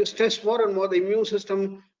 When you stress more and more, the immune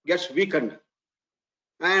system gets weakened.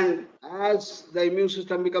 And as the immune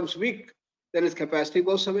system becomes weak, then its capacity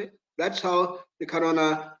goes away. That's how the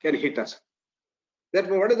corona can hit us.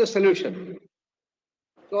 Therefore, what is the solution?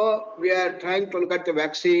 So we are trying to look at the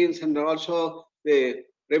vaccines and also the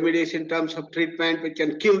remedies in terms of treatment which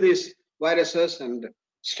can kill these viruses and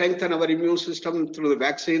strengthen our immune system through the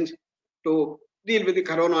vaccines to deal with the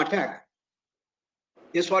corona attack.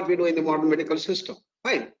 This is what we do in the modern medical system.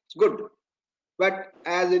 Fine, it's good. But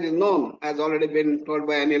as it is known, as already been told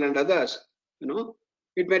by Anil and others,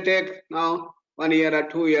 it may take now 1 year or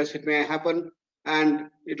 2 years, it may happen, and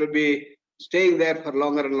it will be staying there for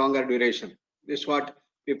longer and longer duration. This is what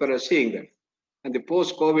people are seeing there. And the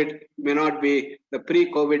post-COVID may not be the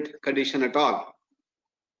pre-COVID condition at all.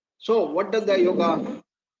 So what does the yoga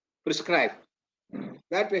prescribe?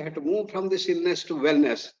 That we have to move from this illness to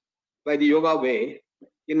wellness by the yoga way,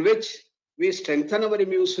 in which we strengthen our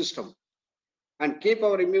immune system and keep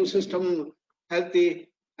our immune system healthy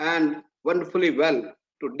and wonderfully well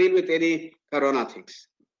to deal with any corona things.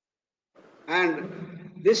 And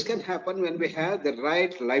this can happen when we have the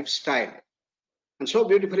right lifestyle. And so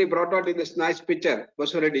beautifully brought out in this nice picture,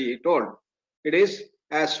 was already told. It is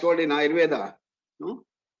as told in Ayurveda.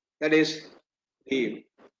 That is the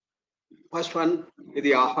first one is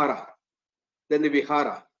the ahara, then the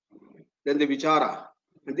vihara, then the vichara,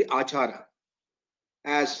 and the achara.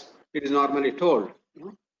 As it is normally told,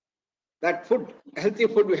 that food, healthy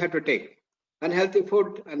food we have to take. Unhealthy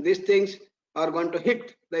food and these things are going to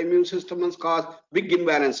hit the immune system and cause big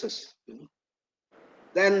imbalances.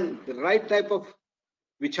 Then the right type of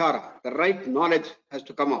vichara, the right knowledge has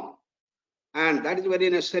to come out. And that is very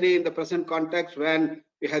necessary in the present context when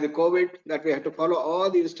we have the COVID, that we have to follow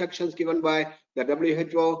all the instructions given by the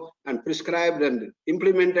WHO and prescribed and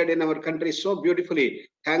implemented in our country so beautifully,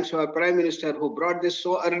 thanks to our Prime Minister who brought this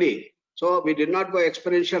so early. So we did not go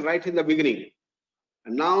exponential right in the beginning.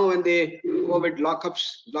 And now when the COVID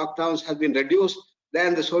lockdowns have been reduced,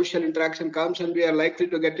 then the social interaction comes and we are likely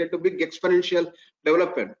to get into big exponential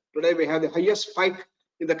development. Today we have the highest spike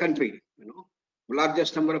in the country,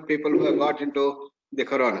 largest number of people who have got into the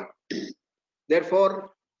corona.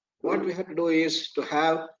 Therefore, what we have to do is to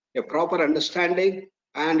have a proper understanding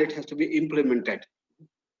and it has to be implemented.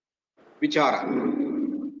 Vichara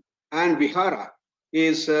and vihara.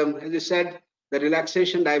 is, as I said, the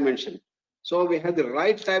relaxation dimension. So we have the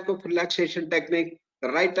right type of relaxation technique, the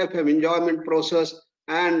right type of enjoyment process,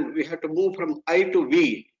 and we have to move from I to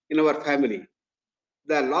we in our family.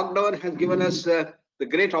 The lockdown has given us the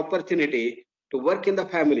great opportunity to work in the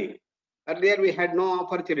family. Earlier, we had no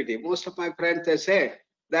opportunity. Most of my friends, they say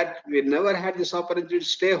that we never had this opportunity to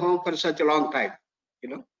stay home for such a long time,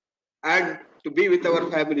 and to be with our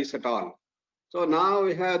families at all. So now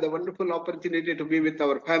we have the wonderful opportunity to be with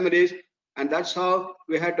our families, and that's how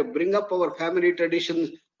we have to bring up our family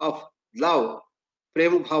traditions of love,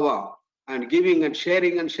 prema bhava, and giving and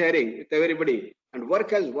sharing with everybody, and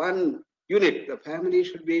work as one unit. The family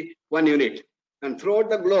should be one unit. And throughout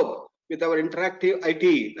the globe, with our interactive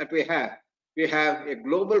IT that we have a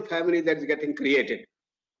global family that is getting created.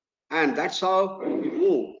 And that's how we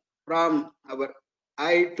move from our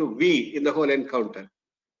I to we in the whole encounter.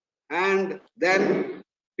 And then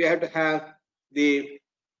we have to have the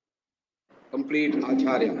complete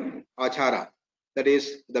achara, that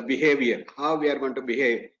is the behavior, how we are going to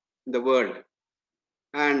behave in the world.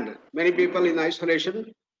 And many people in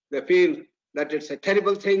isolation, they feel that it's a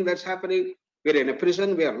terrible thing that's happening. We're in a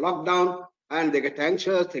prison, we are locked down, and they get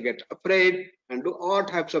anxious, they get afraid, and do all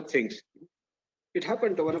types of things. It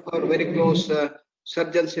happened to one of our very close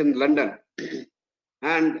surgeons in London.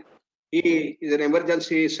 And he is an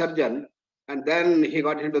emergency surgeon, and then he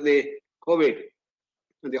got into the COVID.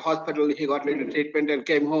 In the hospital, he got little treatment and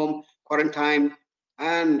came home, quarantine.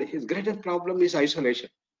 And his greatest problem is isolation.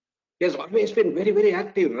 He has always been very, very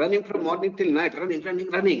active, running from morning till night,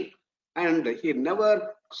 running. And he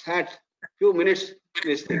never sat few minutes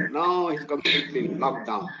this thing. Now he's completely locked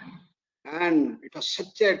down. And it was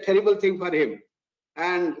such a terrible thing for him.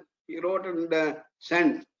 And he wrote and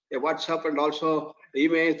sent a WhatsApp and also the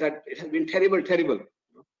email that it has been terrible.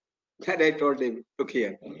 That I told him, look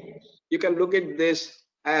here, you can look at this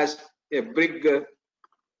as a big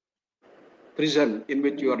prison in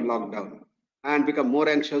which you are locked down and become more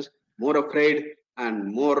anxious, more afraid,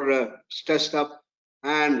 and more stressed up.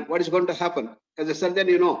 And what is going to happen? As a surgeon,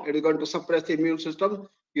 it is going to suppress the immune system.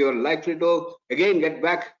 You are likely to again get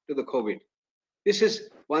back to the COVID. This is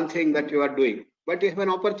one thing that you are doing, but you have an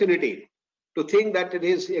opportunity to think that it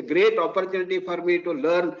is a great opportunity for me to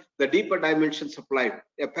learn the deeper dimensions of life,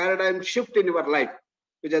 a paradigm shift in your life,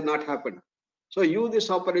 which has not happened. So use this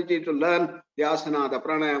opportunity to learn the asana, the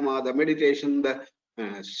pranayama, the meditation, the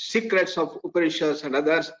secrets of Upanishads and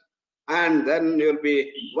others, and then you'll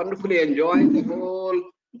be wonderfully enjoying the whole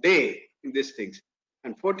day in these things.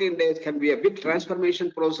 And 14 days can be a big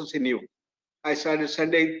transformation process in you. I started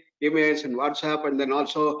sending emails and WhatsApp and then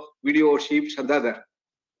also video sheets and other.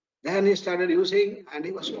 Then he started using and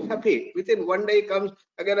he was so happy. Within one day he comes,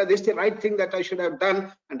 again, this is the right thing that I should have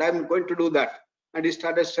done and I'm going to do that. And he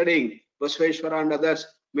started studying Basveshwara and others,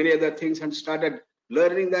 many other things, and started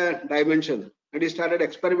learning the dimensions. And he started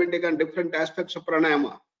experimenting on different aspects of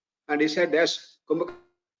pranayama. And he said, yes,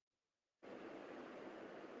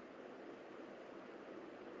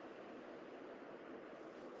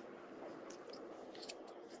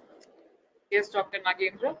 Yes, Dr.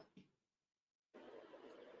 Nagendra.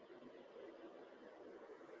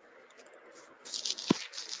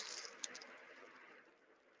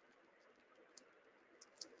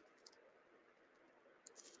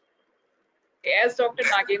 As Dr.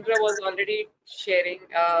 Nagendra was already sharing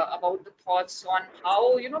about the thoughts on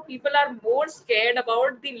how people are more scared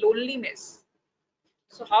about the loneliness.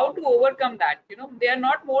 So how to overcome that? They are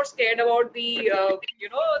not more scared about the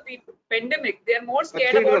the pandemic. They are more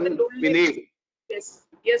scared about the loneliness.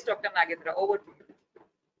 Yes, Dr. Nagendra, over to you.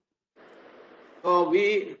 So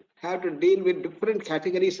we have to deal with different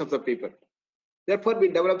categories of the people. Therefore, we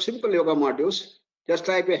develop simple yoga modules, just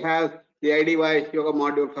like we have the IDY yoga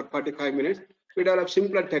module for 45 minutes. We develop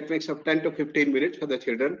simpler techniques of 10 to 15 minutes for the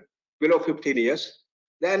children below 15 years.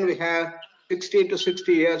 Then we have 16 to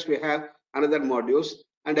 60 years, we have another modules,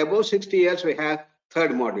 and above 60 years, we have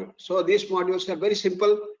third module. So these modules are very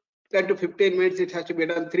simple, 10 to 15 minutes, it has to be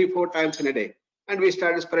done 3-4 times in a day. And we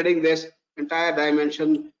started spreading this entire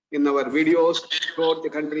dimension in our videos throughout the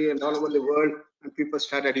country and all over the world, and people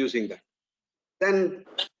started using that. Then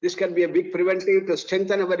this can be a big preventive to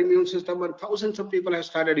strengthen our immune system, and thousands of people have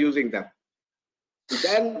started using them.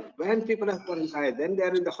 Then when people have gone inside, then they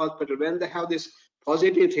are in the hospital, when they have this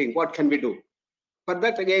positive thing, what can we do? For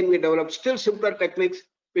that, again, we develop still simpler techniques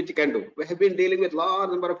which you can do. We have been dealing with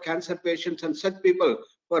large number of cancer patients and such people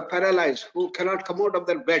who are paralyzed, who cannot come out of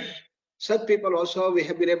their bed. Such people also we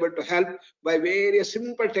have been able to help by various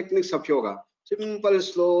simple techniques of yoga, simple,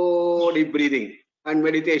 slow, deep breathing and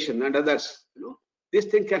meditation and others. This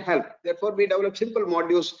thing can help. Therefore, we develop simple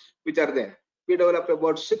modules which are there. we developed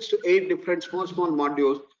about 6 to 8 different small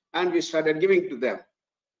modules, and we started giving to them.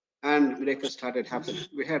 And miracles started happening.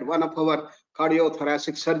 We had one of our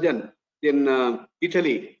cardiothoracic surgeon in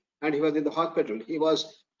Italy, and he was in the hospital. He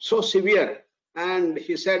was so severe, and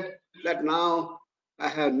he said that now I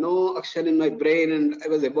have no oxygen in my brain and I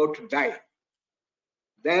was about to die.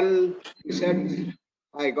 Then he said,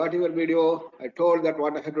 I got your video. I told that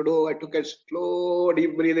what I had to do. I took a slow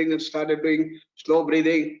deep breathing and started doing slow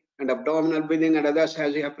breathing and abdominal breathing and others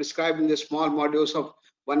as you have prescribed in the small modules of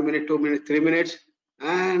 1 minute, 2 minutes, 3 minutes.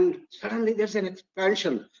 And suddenly there's an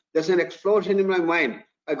expansion. There's an explosion in my mind.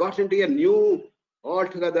 I got into a new,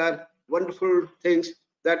 altogether wonderful things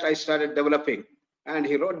that I started developing. And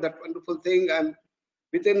he wrote that wonderful thing, and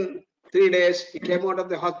within 3 days he came out of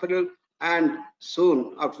the hospital, and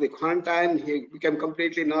soon after the quarantine he became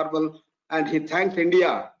completely normal, and he thanked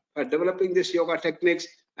India for developing these yoga techniques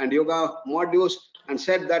and yoga modules, and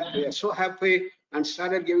said that we are so happy, and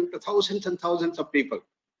started giving to thousands and thousands of people.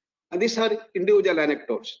 And these are individual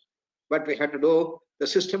anecdotes, but we had to do the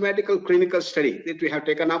systematical clinical study that we have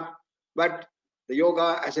taken up. But the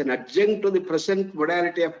yoga as an adjunct to the present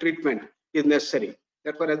modality of treatment is necessary.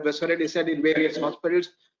 Therefore, as Basaredi said, in various hospitals,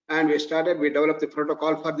 and we developed the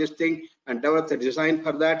protocol for this thing and developed the design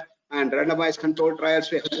for that, and randomized controlled trials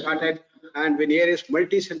we have started, and various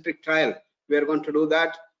multi-centric trial we are going to do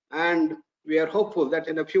that. And we are hopeful that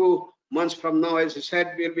in a few months from now, as I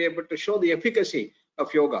said, we'll be able to show the efficacy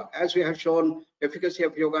of yoga, as we have shown efficacy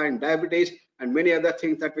of yoga in diabetes and many other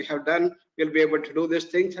things that we have done. We'll be able to do these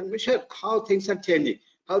things and measure how things are changing,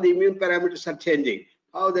 how the immune parameters are changing,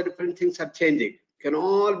 how the different things are changing, can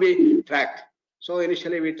all be tracked. So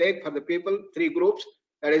initially we take for the people 3 groups,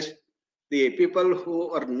 that is the people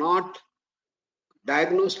who are not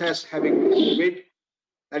diagnosed as having COVID,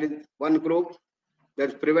 that is one group,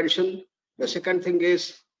 that's prevention. The second thing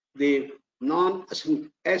is the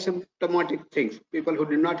non-asymptomatic things, people who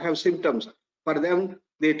do not have symptoms, for them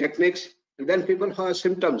the techniques. And then people who have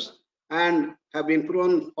symptoms and have been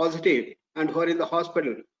proven positive and who are in the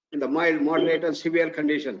hospital in the mild, moderate and severe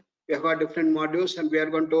condition. We have got different modules, and we are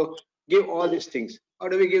going to give all these things. How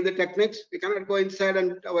do we give the techniques? We cannot go inside,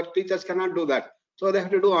 and our teachers cannot do that. So they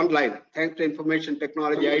have to do online. Thanks to information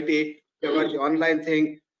technology, IT, we have got the online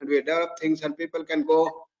thing, and we develop things, and people can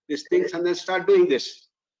go these things and then start doing this.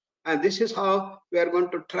 And this is how we are going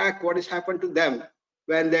to track what has happened to them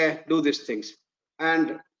when they do these things.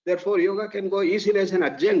 And therefore, yoga can go easily as an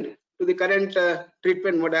adjunct to the current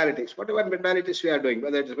treatment modalities. Whatever modalities we are doing,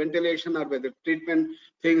 whether it's ventilation or whether treatment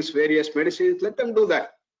things, various medicines, let them do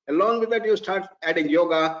that. Along with that, you start adding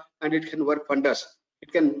yoga, and it can work wonders.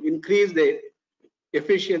 It can increase the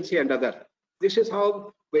efficiency and other. This is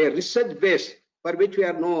how we are research based, for which we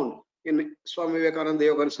are known in Swami Vivekananda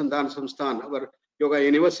Yoga Anusandhana Samsthan, our yoga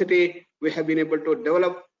university. We have been able to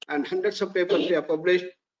develop, and hundreds of papers we have published,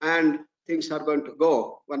 and things are going to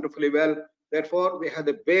go wonderfully well. Therefore, we have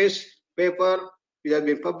the base paper which has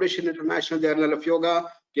been published in International Journal of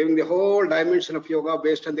Yoga, giving the whole dimension of yoga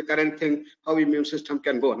based on the current thing, how immune system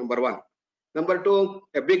can go, number 1. Number 2,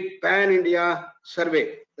 a big pan-India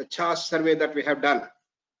survey, the CHAS survey that we have done.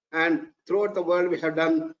 And throughout the world, we have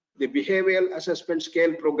done the behavioral assessment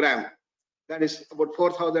scale program. That is about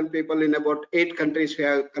 4,000 people in about 8 countries we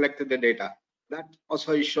have collected the data. That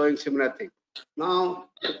also is showing similar thing. Now,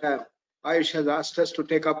 Ayush has asked us to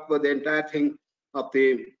take up the entire thing of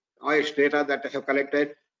the Ayush data that I have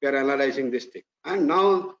collected. We are analyzing this thing. And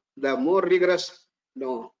now the more rigorous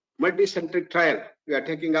multi-centric trial we are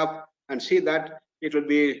taking up, and see that it will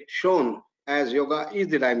be shown as yoga is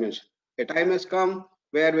the dimension. A time has come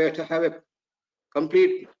where we have to have a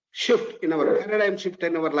complete shift in our paradigm, shift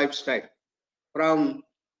in our lifestyle, from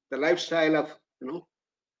the lifestyle of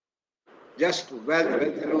just wealth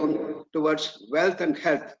alone towards wealth and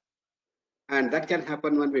health. And that can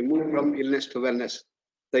happen when we move from illness to wellness,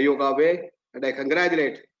 the yoga way. And I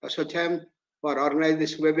congratulate ASSOCHAM for organizing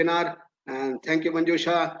this webinar. And thank you,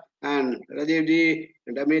 Manjusha and Rajiv ji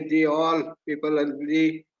and Amit ji, all people and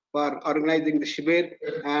ji for organizing the Shibir.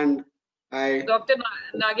 And Dr.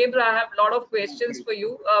 Nagendra, I have a lot of questions for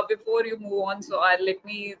you before you move on. So let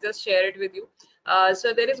me just share it with you.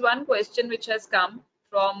 So there is one question which has come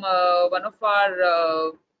from one of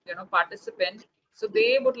our participant. So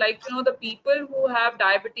they would like to know the people who have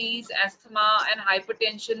diabetes, asthma, and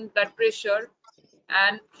hypertension, blood pressure,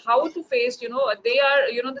 and how to face, they are,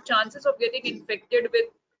 the chances of getting infected with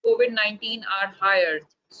COVID-19 are higher.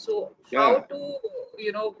 So how to,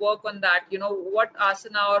 work on that, what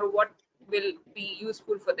asana or what will be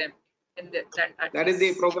useful for them in that is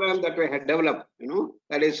the program that we had developed,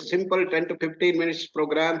 that is simple 10 to 15 minutes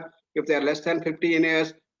program. If they are less than 15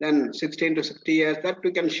 years, then 16 to 60 years, that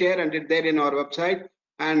we can share, and it's there in our website,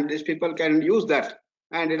 and these people can use that.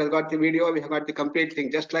 And it has got the video, we have got the complete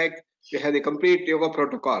thing, just like we have the complete yoga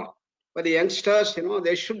protocol. For the youngsters,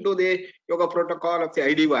 they should do the yoga protocol of the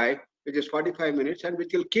IDY, which is 45 minutes, and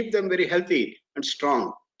which will keep them very healthy and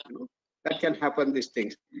strong. That can happen, these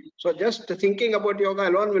things. So just thinking about yoga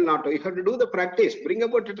alone will not do. You have to do the practice, bring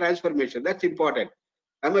about the transformation. That's important.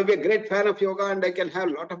 I may be a great fan of yoga and I can have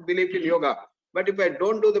a lot of belief in yoga. But if I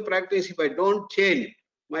don't do the practice, if I don't change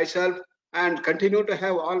myself and continue to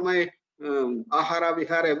have all my ahara,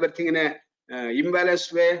 vihara, everything in a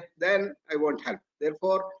imbalanced way, then I won't help.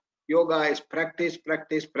 Therefore, yoga is practice,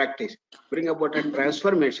 practice, practice. Bring about a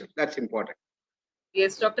transformation. That's important.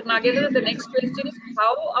 Yes, Dr. Nagendra, the next question is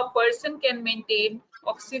how a person can maintain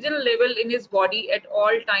oxygen level in his body at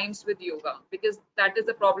all times with yoga, because that is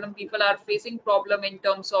the problem. People are facing problem in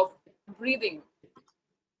terms of breathing.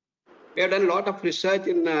 We have done a lot of research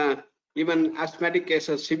in even asthmatic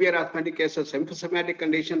cases, severe asthmatic cases, emphysematic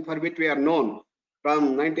condition for which we are known.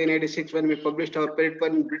 From 1986, when we published our paper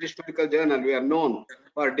in British Medical Journal, we are known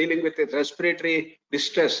for dealing with respiratory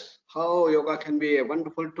distress, how yoga can be a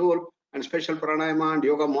wonderful tool, and special pranayama and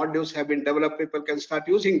yoga modules have been developed. People can start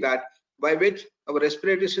using that, by which our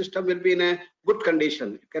respiratory system will be in a good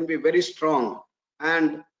condition. It can be very strong,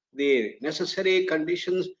 and the necessary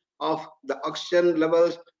conditions of the oxygen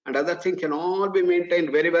levels and other things can all be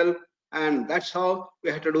maintained very well. And that's how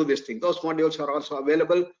we have to do this thing. Those modules are also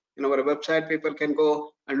available in our website. People can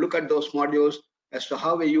go and look at those modules as to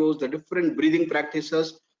how we use the different breathing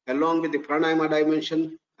practices along with the pranayama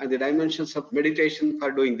dimension and the dimensions of meditation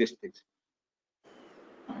for doing these things.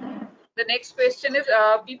 The next question is,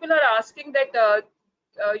 people are asking that,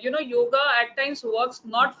 yoga at times works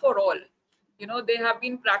not for all. They have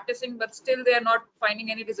been practicing, but still they are not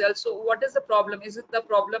finding any results. So what is the problem? Is it the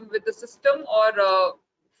problem with the system, or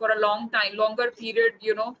for a longer period,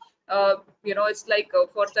 it's like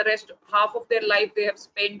for the rest, half of their life they have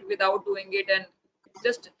spent without doing it, and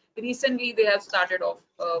just recently they have started off.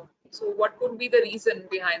 So what could be the reason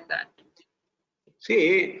behind that?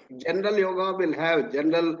 See, general yoga will have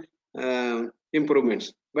general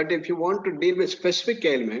improvements. But if you want to deal with specific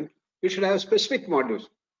ailment, you should have specific modules.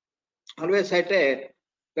 Always I say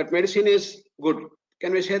that medicine is good.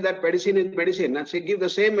 Can we say that medicine is medicine? And say give the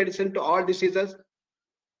same medicine to all diseases?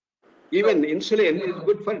 Even insulin is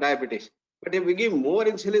good for diabetes. But if we give more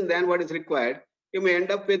insulin than what is required, you may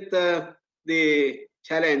end up with the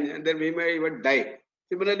challenge, and then we may even die.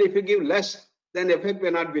 Similarly, if you give less, then the effect may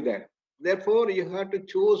not be there. Therefore, you have to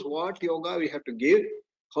choose what yoga we have to give,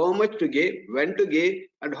 how much to give, when to give,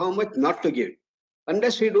 and how much not to give.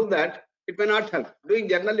 Unless we do that, it may not help. Doing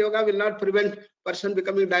general yoga will not prevent person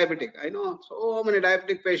becoming diabetic. I know so many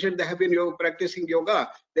diabetic patients, they have been practicing yoga.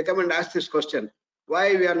 They come and ask this question: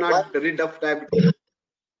 why we are not rid of diabetes?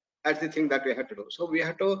 That's the thing that we have to do. So we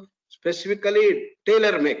have to specifically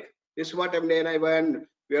tailor make. This is what MD and I and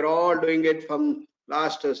we are all doing it from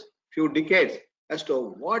last few decades as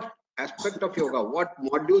to what aspect of yoga, what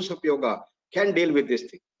modules of yoga can deal with this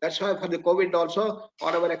thing. That's why for the COVID also,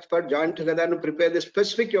 all our experts joined together to prepare the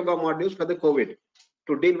specific yoga modules for the COVID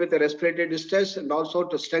to deal with the respiratory distress and also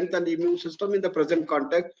to strengthen the immune system in the present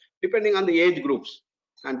context, depending on the age groups.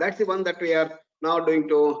 And that's the one that we are now doing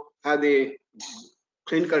to have the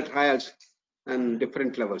clinical trials and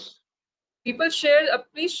different levels. People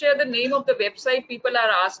please share the name of the website. People are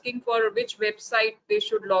asking for which website they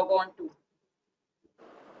should log on to.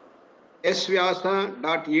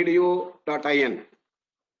 svyasa.edu.in.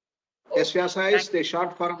 Svyasa is the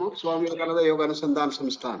short form of Swami Vivekananda Yoga Anusandhan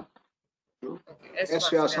Samsthan.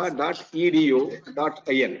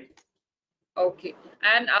 svyasa.edu.in. Okay.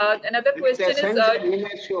 And another question is.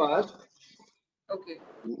 Emails to us. Okay.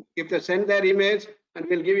 If they send their emails, and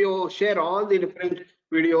we'll share all the different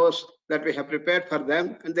videos that we have prepared for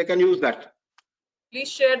them, and they can use that.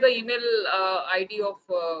 Please share the email ID of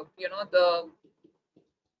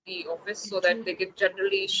the office so that they can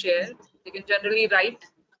generally share. They can generally write.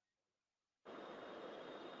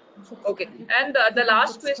 Okay. And the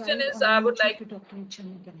last question is, I would like.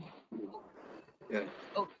 Yeah.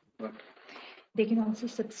 Okay. What? They can also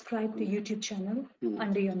subscribe the YouTube channel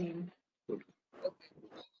under your name. Okay.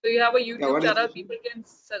 So you have a YouTube channel, people can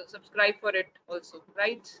subscribe for it also,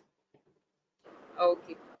 right?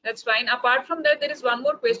 Okay, that's fine. Apart from that, there is one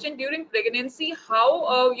more question. During pregnancy,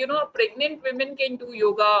 how pregnant women can do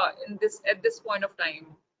yoga at this point of time?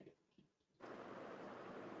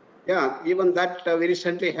 Yeah, even that we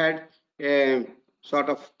recently had a sort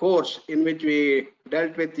of course in which we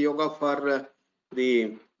dealt with yoga for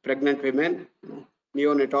the pregnant women,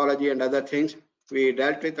 neonatology and other things. we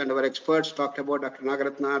dealt with, and our experts talked about. Dr.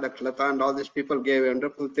 Nagaratna, Dr. Lata, and all these people gave a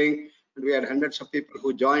wonderful thing. And we had hundreds of people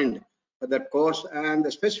who joined for that course and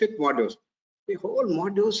the specific modules. The whole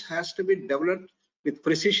modules has to be developed with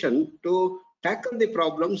precision to tackle the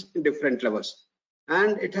problems in different levels.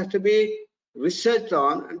 And it has to be researched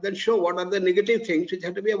on and then show what are the negative things which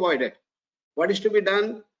have to be avoided. What is to be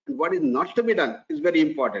done and what is not to be done is very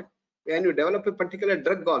important. When you develop a particular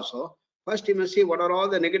drug also, first you must see what are all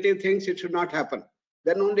the negative things it should not happen.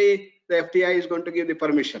 Then only the FDI is going to give the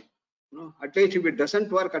permission. At least if it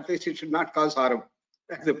doesn't work, at least it should not cause harm.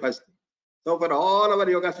 That's the first thing. So for all our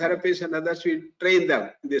yoga therapists and others, we train them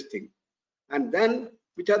in this thing. And then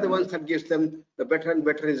which are the ones that gives them the better and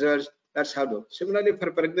better results? That's how to. Similarly,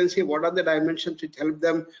 for pregnancy, what are the dimensions which help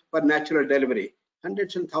them for natural delivery?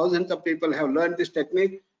 Hundreds and thousands of people have learned this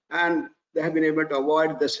technique and they have been able to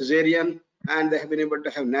avoid the cesarean and they have been able to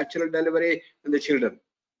have natural delivery in the children.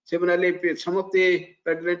 Similarly, some of the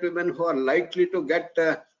pregnant women who are likely to get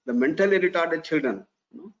the mentally retarded children,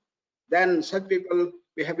 then such people,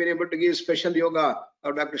 we have been able to give special yoga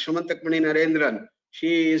of Dr. Shamantakmani Narendran.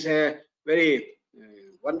 She is a very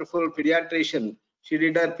wonderful pediatrician. She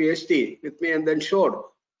did her PhD with me and then showed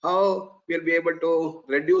how we'll be able to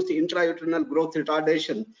reduce the intrauterine growth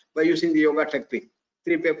retardation by using the yoga technique.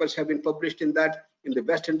 3 papers have been published in that in the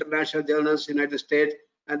best international journals in the United States.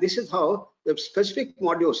 And this is how the specific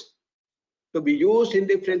modules to be used in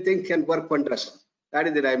different things can work wonders. That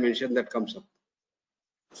is the dimension that comes up.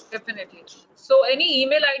 Definitely. So any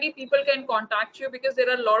email ID people can contact you, because there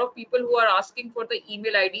are a lot of people who are asking for the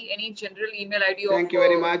email ID, any general email ID. Thank you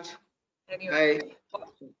very much. Anyway.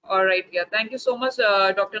 All right. Yeah. Thank you so much,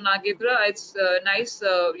 Dr. Nagendra. It's nice,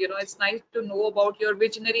 it's nice to know about your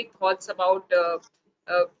visionary thoughts about, the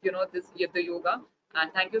yoga.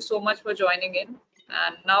 And thank you so much for joining in.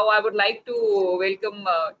 And now I would like to welcome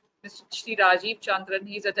Mr. Shri Rajiv Chandran.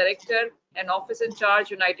 He's a director and office in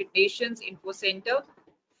charge, United Nations Info Center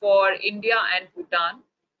for India and Bhutan.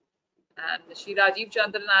 And Shri Rajiv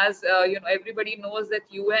Chandran, as everybody knows that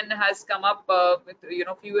UN has come up with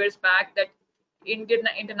a few years back that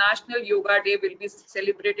International Yoga Day will be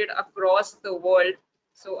celebrated across the world.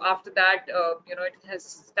 So after that, it has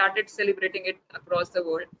started celebrating it across the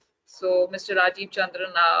world. So Mr. Rajiv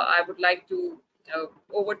Chandran, I would like to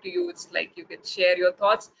over to you. It's like you can share your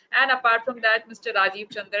thoughts. And apart from that, Mr. Rajiv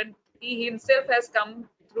Chandran, he himself has come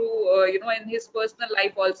through, in his personal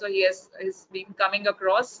life also, he's been coming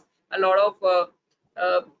across a lot of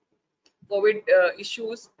COVID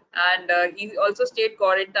issues, and he also stayed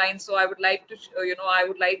quarantined. So I would like to,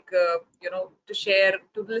 to share,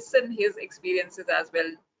 to listen his experiences as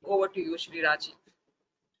well. Over to you, Shri Rajiv.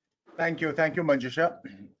 Thank you, Manjusha.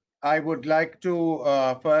 I would like to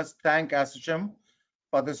first thank ASSOCHAM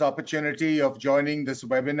for this opportunity of joining this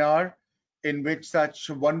webinar, in which such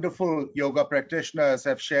wonderful yoga practitioners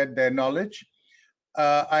have shared their knowledge.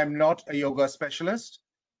 I'm not a yoga specialist,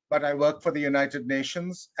 but I work for the United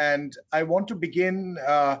Nations, and I want to begin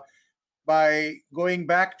by going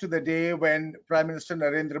back to the day when Prime Minister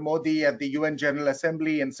Narendra Modi at the UN General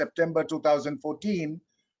Assembly in September 2014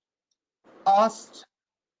 asked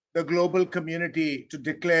the global community to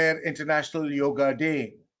declare International Yoga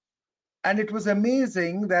Day. And it was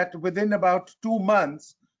amazing that within about 2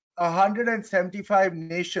 months, 175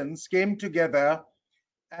 nations came together,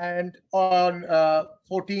 and on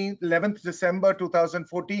 11th December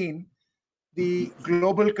 2014, the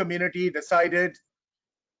global community decided,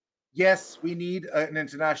 yes, we need an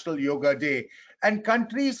International Yoga Day. And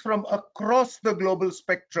countries from across the global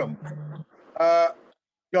spectrum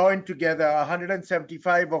joined together.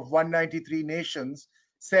 175 of 193 nations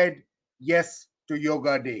said yes to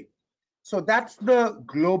Yoga Day. So that's the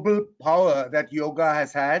global power that yoga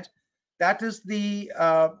has had. That is the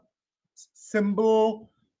symbol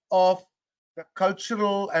of the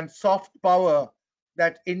cultural and soft power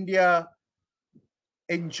that India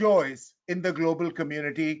enjoys in the global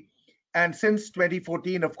community. And since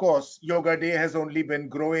 2014, of course, Yoga Day has only been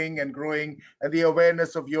growing and growing, and the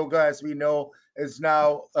awareness of yoga, as we know, is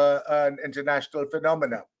now an international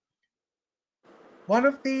phenomenon. One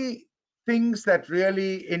of the things that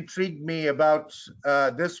really intrigued me about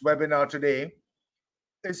this webinar today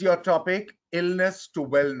is your topic, illness to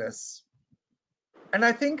wellness. And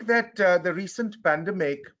I think that the recent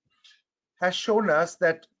pandemic has shown us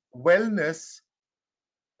that wellness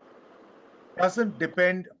doesn't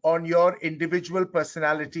depend on your individual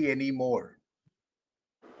personality anymore.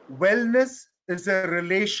 Wellness is a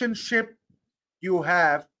relationship you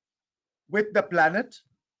have with the planet,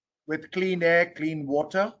 with clean air, clean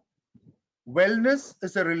water. Wellness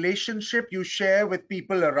is a relationship you share with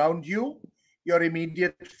people around you, your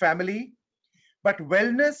immediate family. But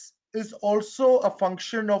wellness is also a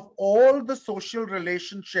function of all the social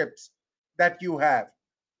relationships that you have.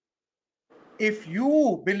 If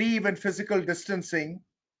you believe in physical distancing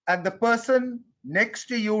and the person next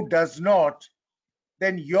to you does not,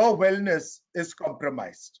 then your wellness is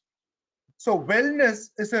compromised. So wellness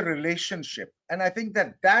is a relationship. And I think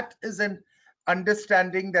that that is an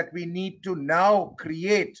understanding that we need to now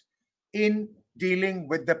create in dealing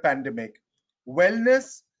with the pandemic.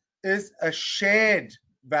 Wellness is a shared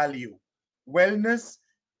value. Wellness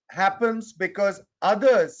happens because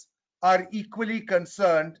others are equally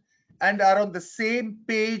concerned and are on the same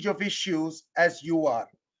page of issues as you are.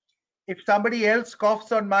 If somebody else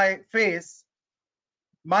coughs on my face,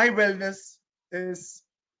 my wellness is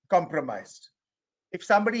compromised. If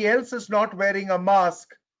somebody else is not wearing a mask,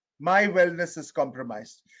 my wellness is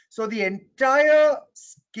compromised. So the entire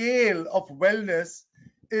scale of wellness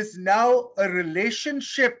is now a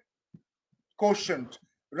relationship quotient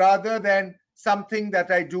rather than something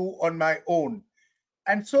that I do on my own.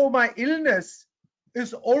 And so my illness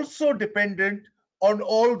is also dependent on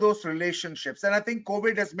all those relationships. And I think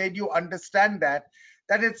COVID has made you understand that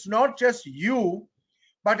it's not just you,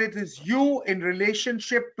 but it is you in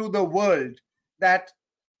relationship to the world that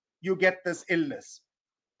you get this illness,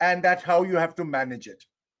 and that's how you have to manage it.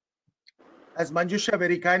 As Manjusha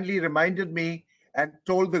very kindly reminded me and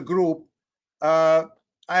told the group, I've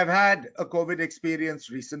had a COVID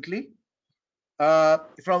experience recently.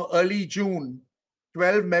 From early June,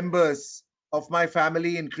 12 members of my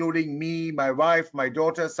family, including me, my wife, my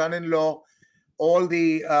daughter, son-in-law, all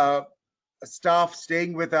the staff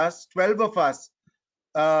staying with us, 12 of us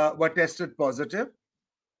were tested positive.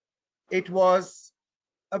 It was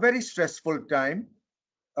a very stressful time.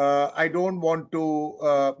 I don't want to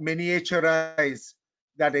miniaturize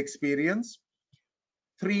that experience.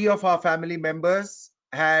 3 of our family members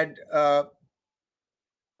had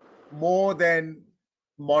more than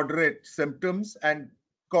moderate symptoms and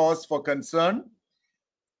cause for concern.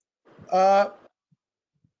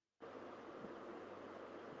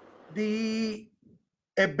 The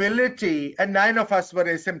ability, and 9 of us were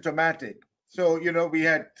asymptomatic. So, you know, we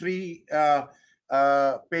had 3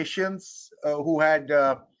 patients who had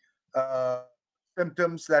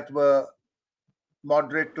symptoms that were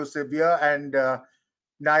moderate to severe, and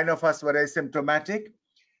 9 of us were asymptomatic.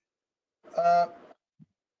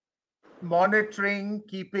 Monitoring,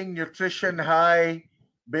 keeping nutrition high,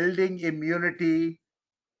 building immunity.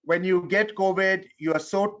 When you get COVID, you are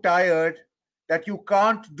so tired that you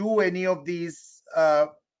can't do any of these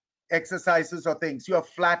exercises or things. You are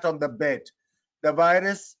flat on the bed. The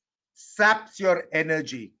virus saps your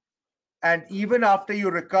energy. And even after you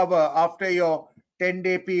recover, after your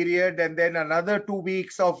 10-day period and then another 2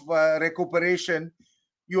 weeks of recuperation,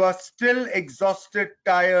 you are still exhausted,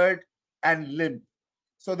 tired, and limp.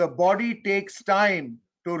 So the body takes time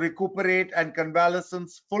to recuperate and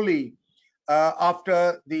convalescence fully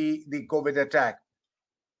after the COVID attack.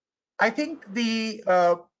 I think the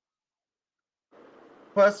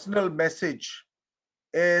personal message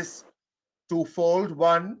is twofold.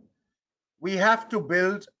 One, we have to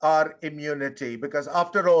build our immunity, because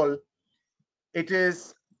after all, it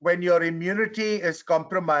is when your immunity is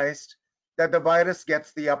compromised that the virus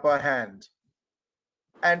gets the upper hand.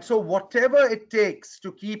 And so whatever it takes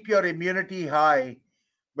to keep your immunity high,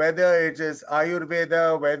 whether it is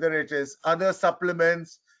Ayurveda, whether it is other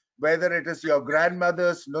supplements, whether it is your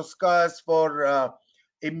grandmother's nuskas for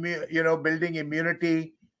building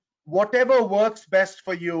immunity, whatever works best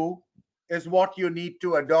for you is what you need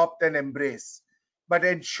to adopt and embrace. But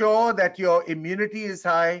ensure that your immunity is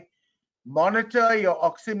high. Monitor your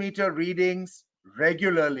oximeter readings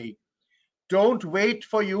regularly. Don't wait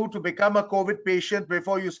for you to become a COVID patient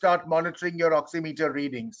before you start monitoring your oximeter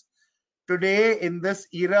readings. Today, in this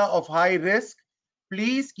era of high risk,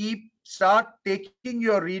 please start taking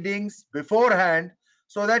your readings beforehand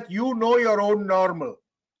so that you know your own normal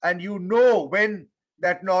and you know when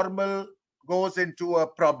that normal goes into a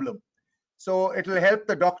problem. So it will help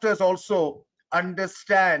the doctors also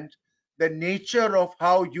understand the nature of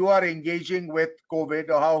how you are engaging with COVID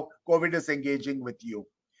or how COVID is engaging with you.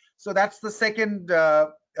 So that's the second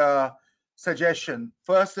suggestion.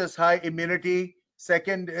 First is high immunity.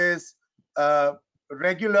 Second is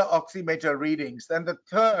regular oximeter readings. And the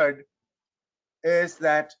third is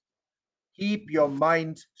that keep your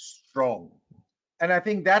mind strong. And I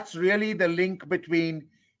think that's really the link between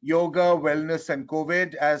yoga, wellness, and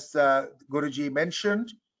COVID, as Guruji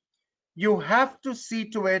mentioned. You have to see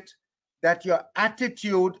to it that your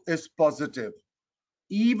attitude is positive.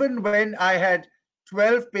 Even when I had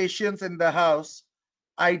 12 patients in the house,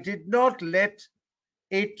 I did not let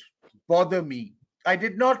it bother me. I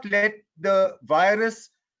did not let the virus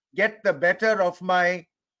get the better of my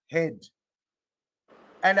head.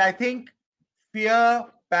 And I think fear,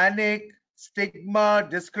 panic, stigma,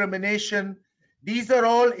 discrimination, these are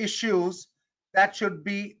all issues that should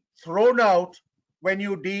be thrown out when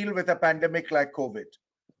you deal with a pandemic like COVID.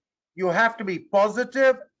 You have to be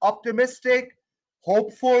positive, optimistic,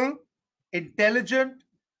 hopeful, intelligent,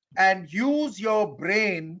 and use your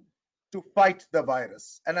brain to fight the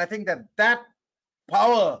virus. And I think that that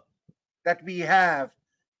power that we have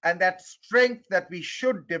and that strength that we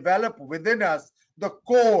should develop within us, the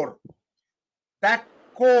core, that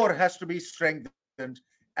core has to be strengthened.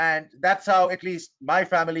 And that's how at least my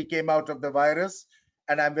family came out of the virus.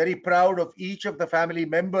 And I'm very proud of each of the family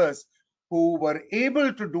members who were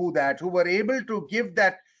able to do that, who were able to give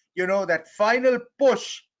that, that final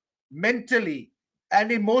push mentally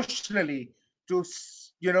and emotionally to,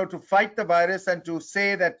 to fight the virus and to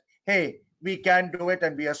say that, hey, we can do it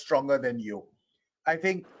and we are stronger than you. I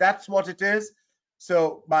think that's what it is.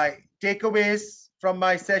 So my takeaways from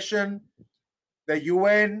my session, the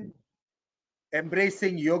UN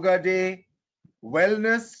embracing Yoga Day,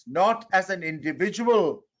 wellness not as an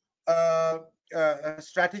individual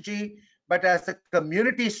strategy, but as a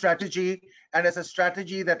community strategy and as a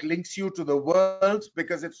strategy that links you to the world,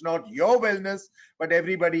 because it's not your wellness, but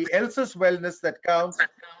everybody else's wellness that counts.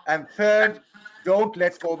 And third, don't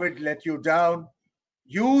let COVID let you down.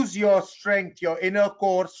 Use your strength, your inner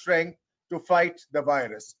core strength, to fight the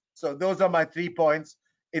virus. So those are my 3 points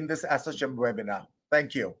in this ASSOCHAM webinar.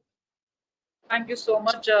 Thank you. Thank you so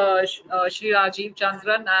much, Shri Rajiv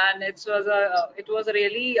Chandran, and it was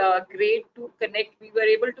really great to connect. We were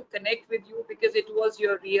able to connect with you because it was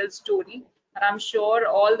your real story, and I'm sure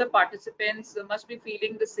all the participants must be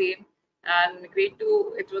feeling the same. And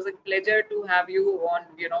it was a pleasure to have you on,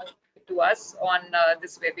 to us on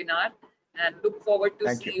this webinar, and look forward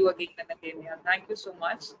to see you again and again. Yeah, thank you so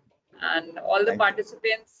much, and all the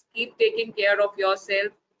participants, keep taking care of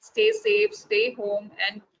yourself, stay safe, stay home,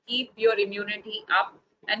 and keep your immunity up,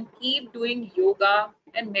 and keep doing yoga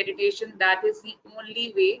and meditation. That is the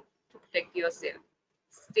only way to protect yourself.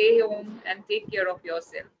 Stay home and take care of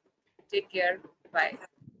yourself. Take care. Bye.